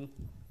back in.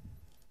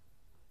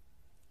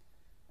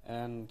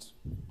 And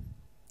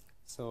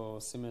so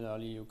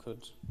similarly, you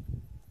could.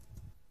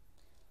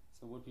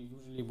 So what we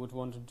usually would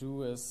want to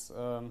do is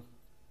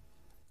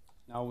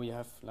now we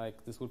have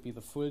like this would be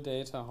the full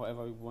data.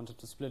 However, we wanted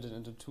to split it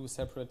into two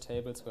separate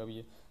tables where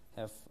we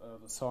have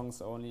the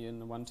songs only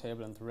in one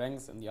table and the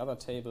ranks in the other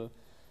table.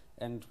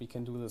 And we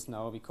can do this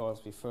now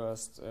because we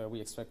first we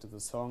extracted the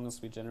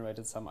songs, we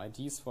generated some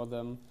IDs for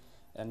them,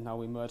 and now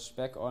we merged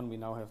back on. We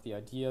now have the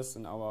ideas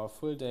in our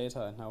full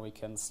data, and now we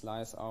can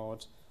slice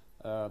out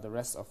the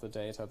rest of the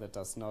data that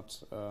does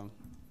not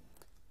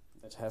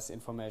that has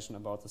information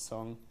about the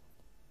song.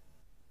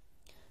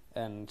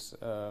 And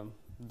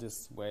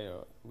this way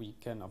we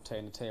can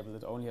obtain a table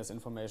that only has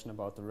information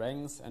about the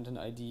ranks and an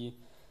ID,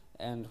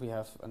 and we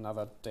have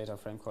another data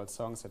frame called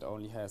songs that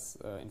only has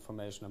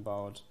information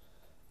about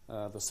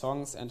the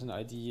songs and an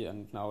ID.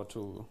 And now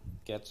to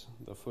get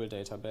the full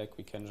data back,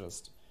 we can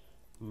just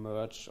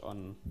merge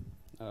on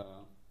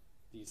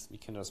these. We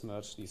can just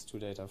merge these two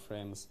data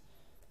frames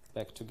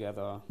back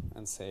together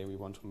and say we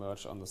want to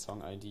merge on the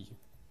song ID.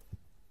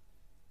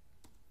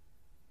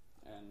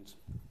 And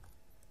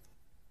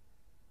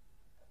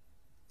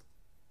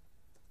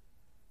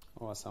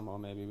or somehow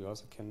maybe we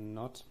also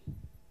cannot,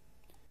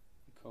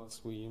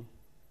 because we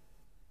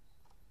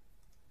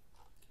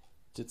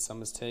did some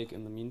mistake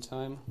in the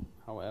meantime.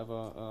 However,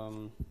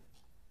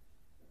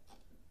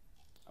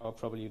 or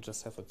probably you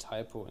just have a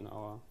typo in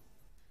our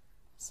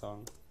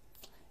song.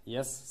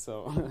 Yes,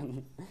 so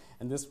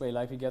in this way,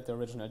 like we get the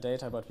original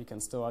data, but we can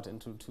store it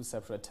into two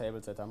separate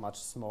tables that are much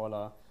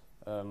smaller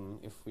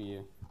if we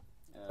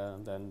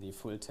than the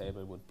full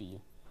table would be.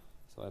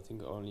 So I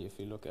think only if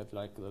we look at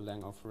like the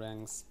length of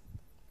ranks.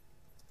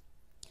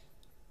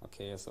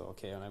 Okay, so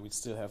okay, and we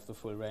still have the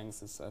full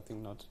ranks. It's I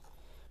think not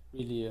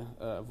really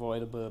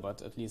avoidable,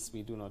 but at least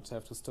we do not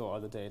have to store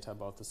all the data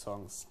about the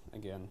songs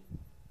again.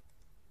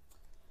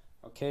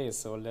 Okay,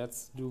 so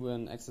let's do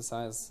an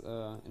exercise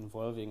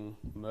involving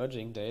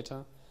merging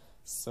data.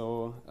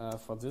 So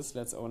for this,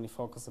 let's only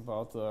focus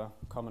about the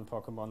common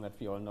Pokemon that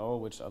we all know,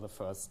 which are the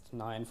first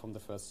 9 from the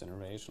first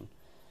generation.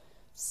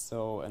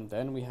 So, and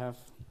then we have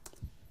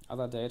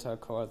other data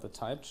called the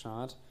type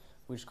chart,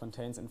 which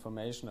contains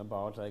information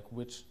about like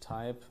which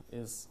type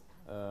is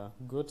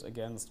good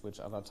against which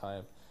other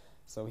type.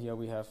 So here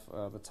we have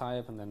the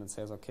type, and then it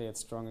says, okay, it's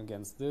strong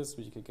against this,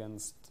 weak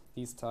against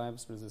these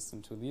types,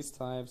 resistant to these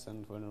types,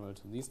 and vulnerable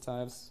to these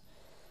types.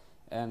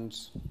 And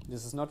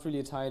this is not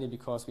really tidy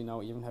because we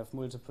now even have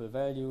multiple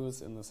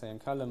values in the same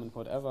column and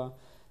whatever.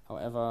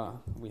 However,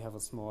 we have a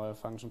small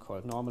function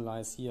called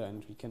normalize here,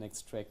 and we can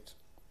extract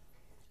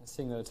a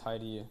single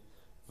tidy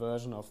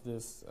version of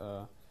this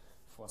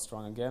for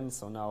strong against.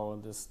 So now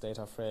this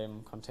data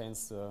frame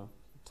contains the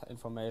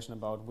information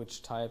about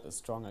which type is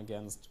strong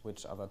against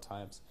which other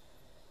types.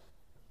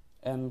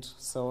 And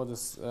so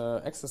this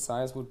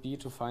exercise would be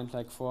to find,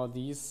 like, for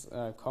these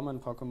common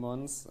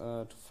Pokemons,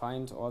 to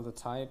find all the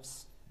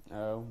types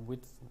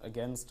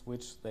against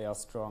which they are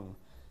strong.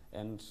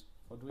 And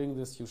for doing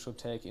this, you should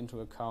take into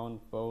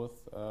account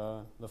both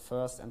the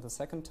first and the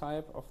second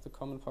type of the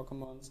common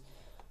Pokemons.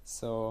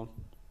 So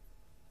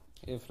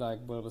if,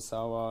 like,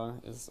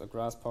 Bulbasaur is a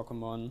grass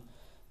Pokemon,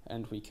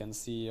 and we can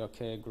see,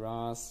 okay,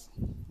 grass,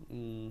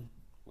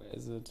 where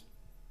is it?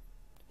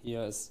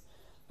 Here is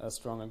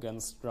strong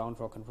against ground,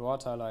 rock, and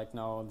water. Like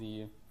now,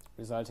 the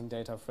resulting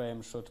data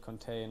frame should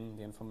contain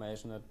the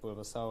information that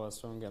Bulbasaur is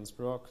strong against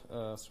rock,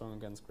 strong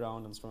against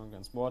ground, and strong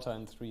against water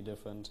in 3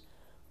 different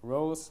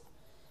rows.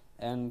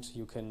 And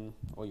you can,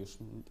 or you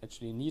should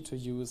actually need to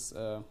use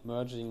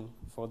merging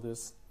for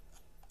this.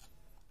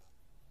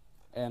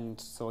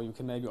 And so you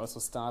can maybe also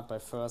start by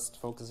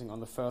first focusing on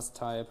the first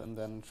type and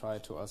then try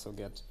to also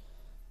get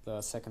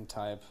the second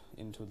type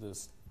into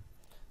this.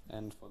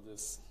 And for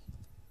this,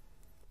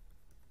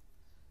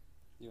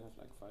 you have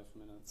like 5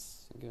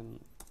 minutes again.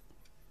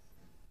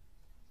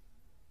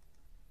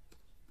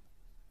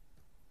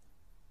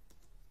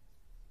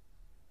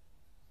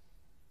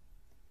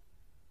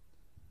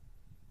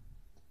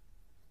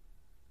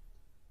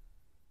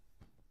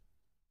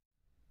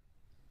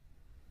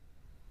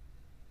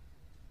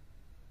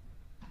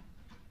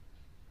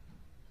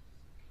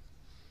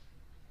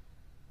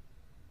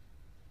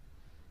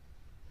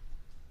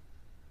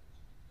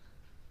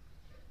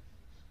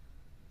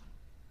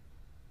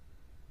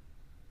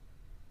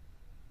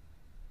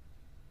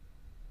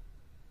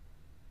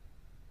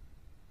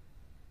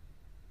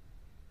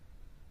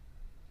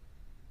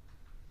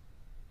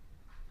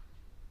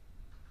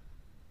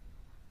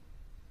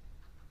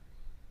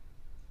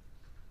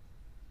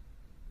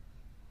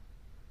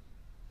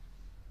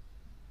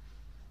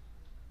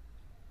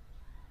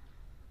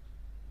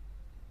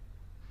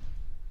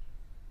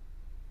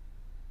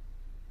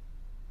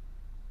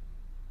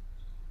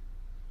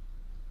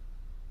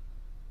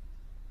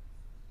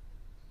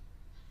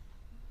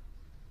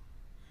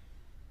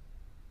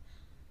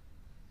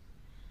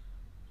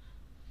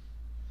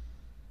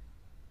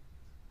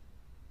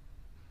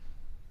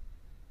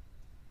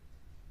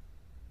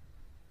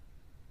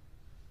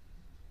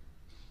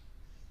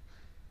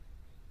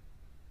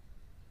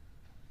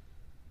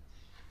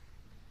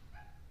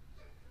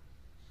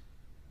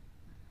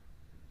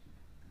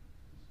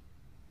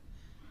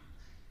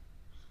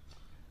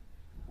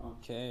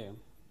 Okay,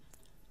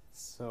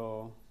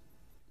 so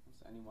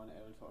is anyone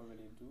able to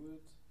already do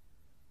it?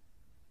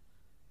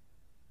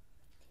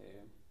 Okay,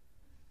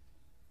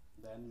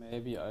 then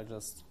maybe I'll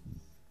just,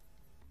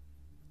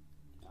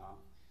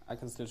 I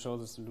can still show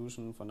the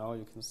solution for now.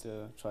 You can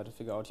still try to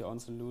figure out your own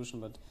solution,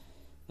 but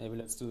maybe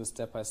let's do this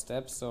step by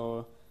step.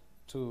 So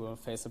to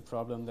face a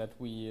problem that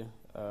we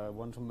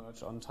want to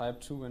merge on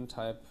type 2 and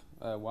type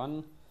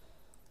 1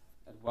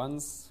 at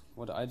once,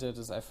 what I did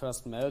is I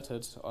first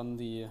melted on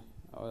the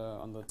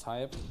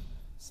type,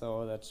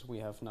 so that we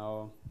have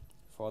now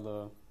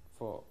for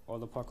all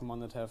the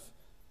Pokemon that have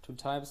 2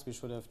 types, we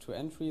should have 2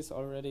 entries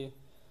already.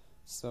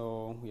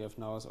 So we have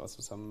now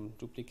also some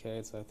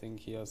duplicates, I think,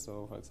 here.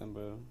 So for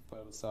example,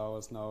 Bulbasaur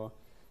is now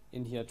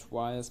in here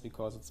twice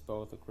because it's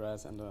both a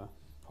grass and a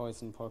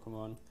poison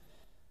Pokemon.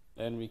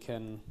 Then we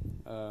can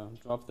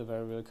drop the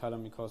variable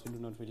column because we do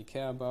not really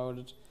care about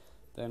it.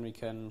 Then we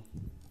can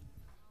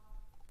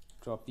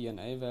drop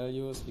DNA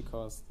values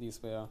because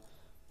these were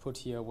put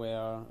here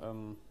where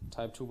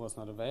type 2 was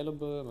not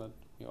available, but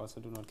we also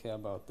do not care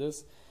about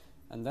this.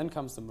 And then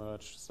comes the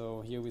merge.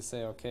 So here we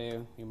say, okay,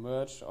 we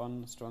merge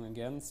on strong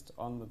against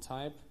on the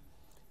type,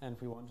 and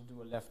we want to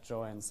do a left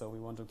join. So we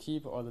want to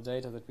keep all the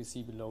data that we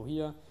see below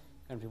here,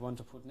 and we want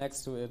to put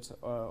next to it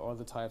all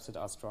the types that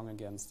are strong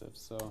against it.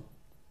 So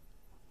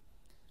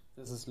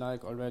this is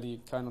like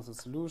already kind of the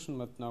solution,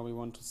 but now we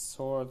want to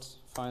sort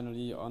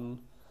finally on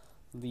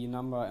the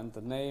number and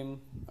the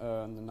name,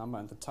 the number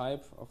and the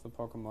type of the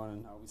Pokemon,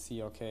 and now we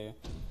see, okay,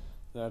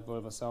 that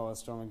Bulbasaur is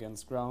strong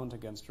against ground,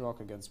 against rock,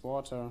 against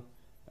water.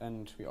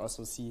 And we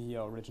also see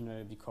here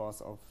originally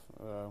because of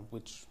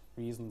which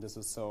reason this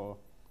is so.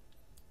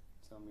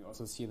 So we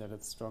also see that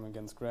it's strong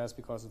against grass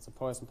because it's a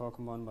poison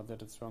Pokemon, but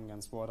that it's strong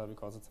against water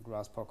because it's a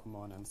grass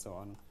Pokemon, and so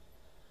on.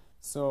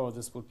 So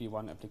this would be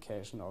one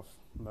application of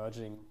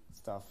merging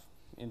stuff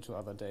into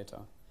other data.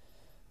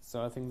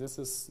 So I think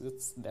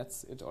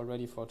that's it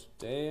already for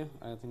today.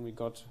 I think we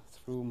got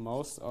through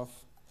most of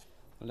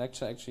the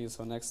lecture actually.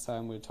 So next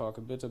time we'll talk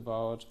a bit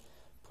about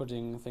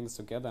putting things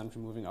together and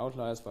removing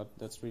outliers, but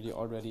that's really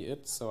already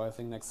it. So I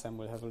think next time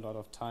we'll have a lot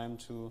of time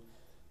to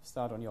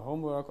start on your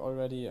homework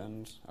already,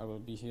 and I will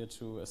be here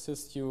to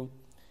assist you.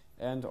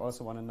 And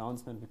also one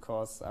announcement,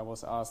 because I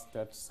was asked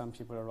that some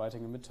people are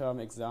writing a midterm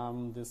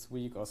exam this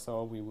week or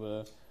so, we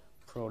will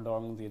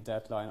prolong the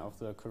deadline of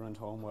the current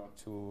homework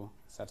to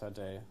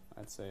Saturday,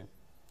 I'd say.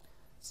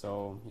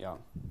 So yeah.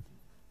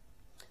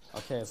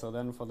 Okay, so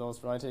then for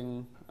those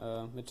writing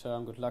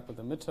midterm, good luck with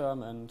the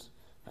midterm,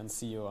 and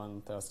see you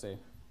on Thursday.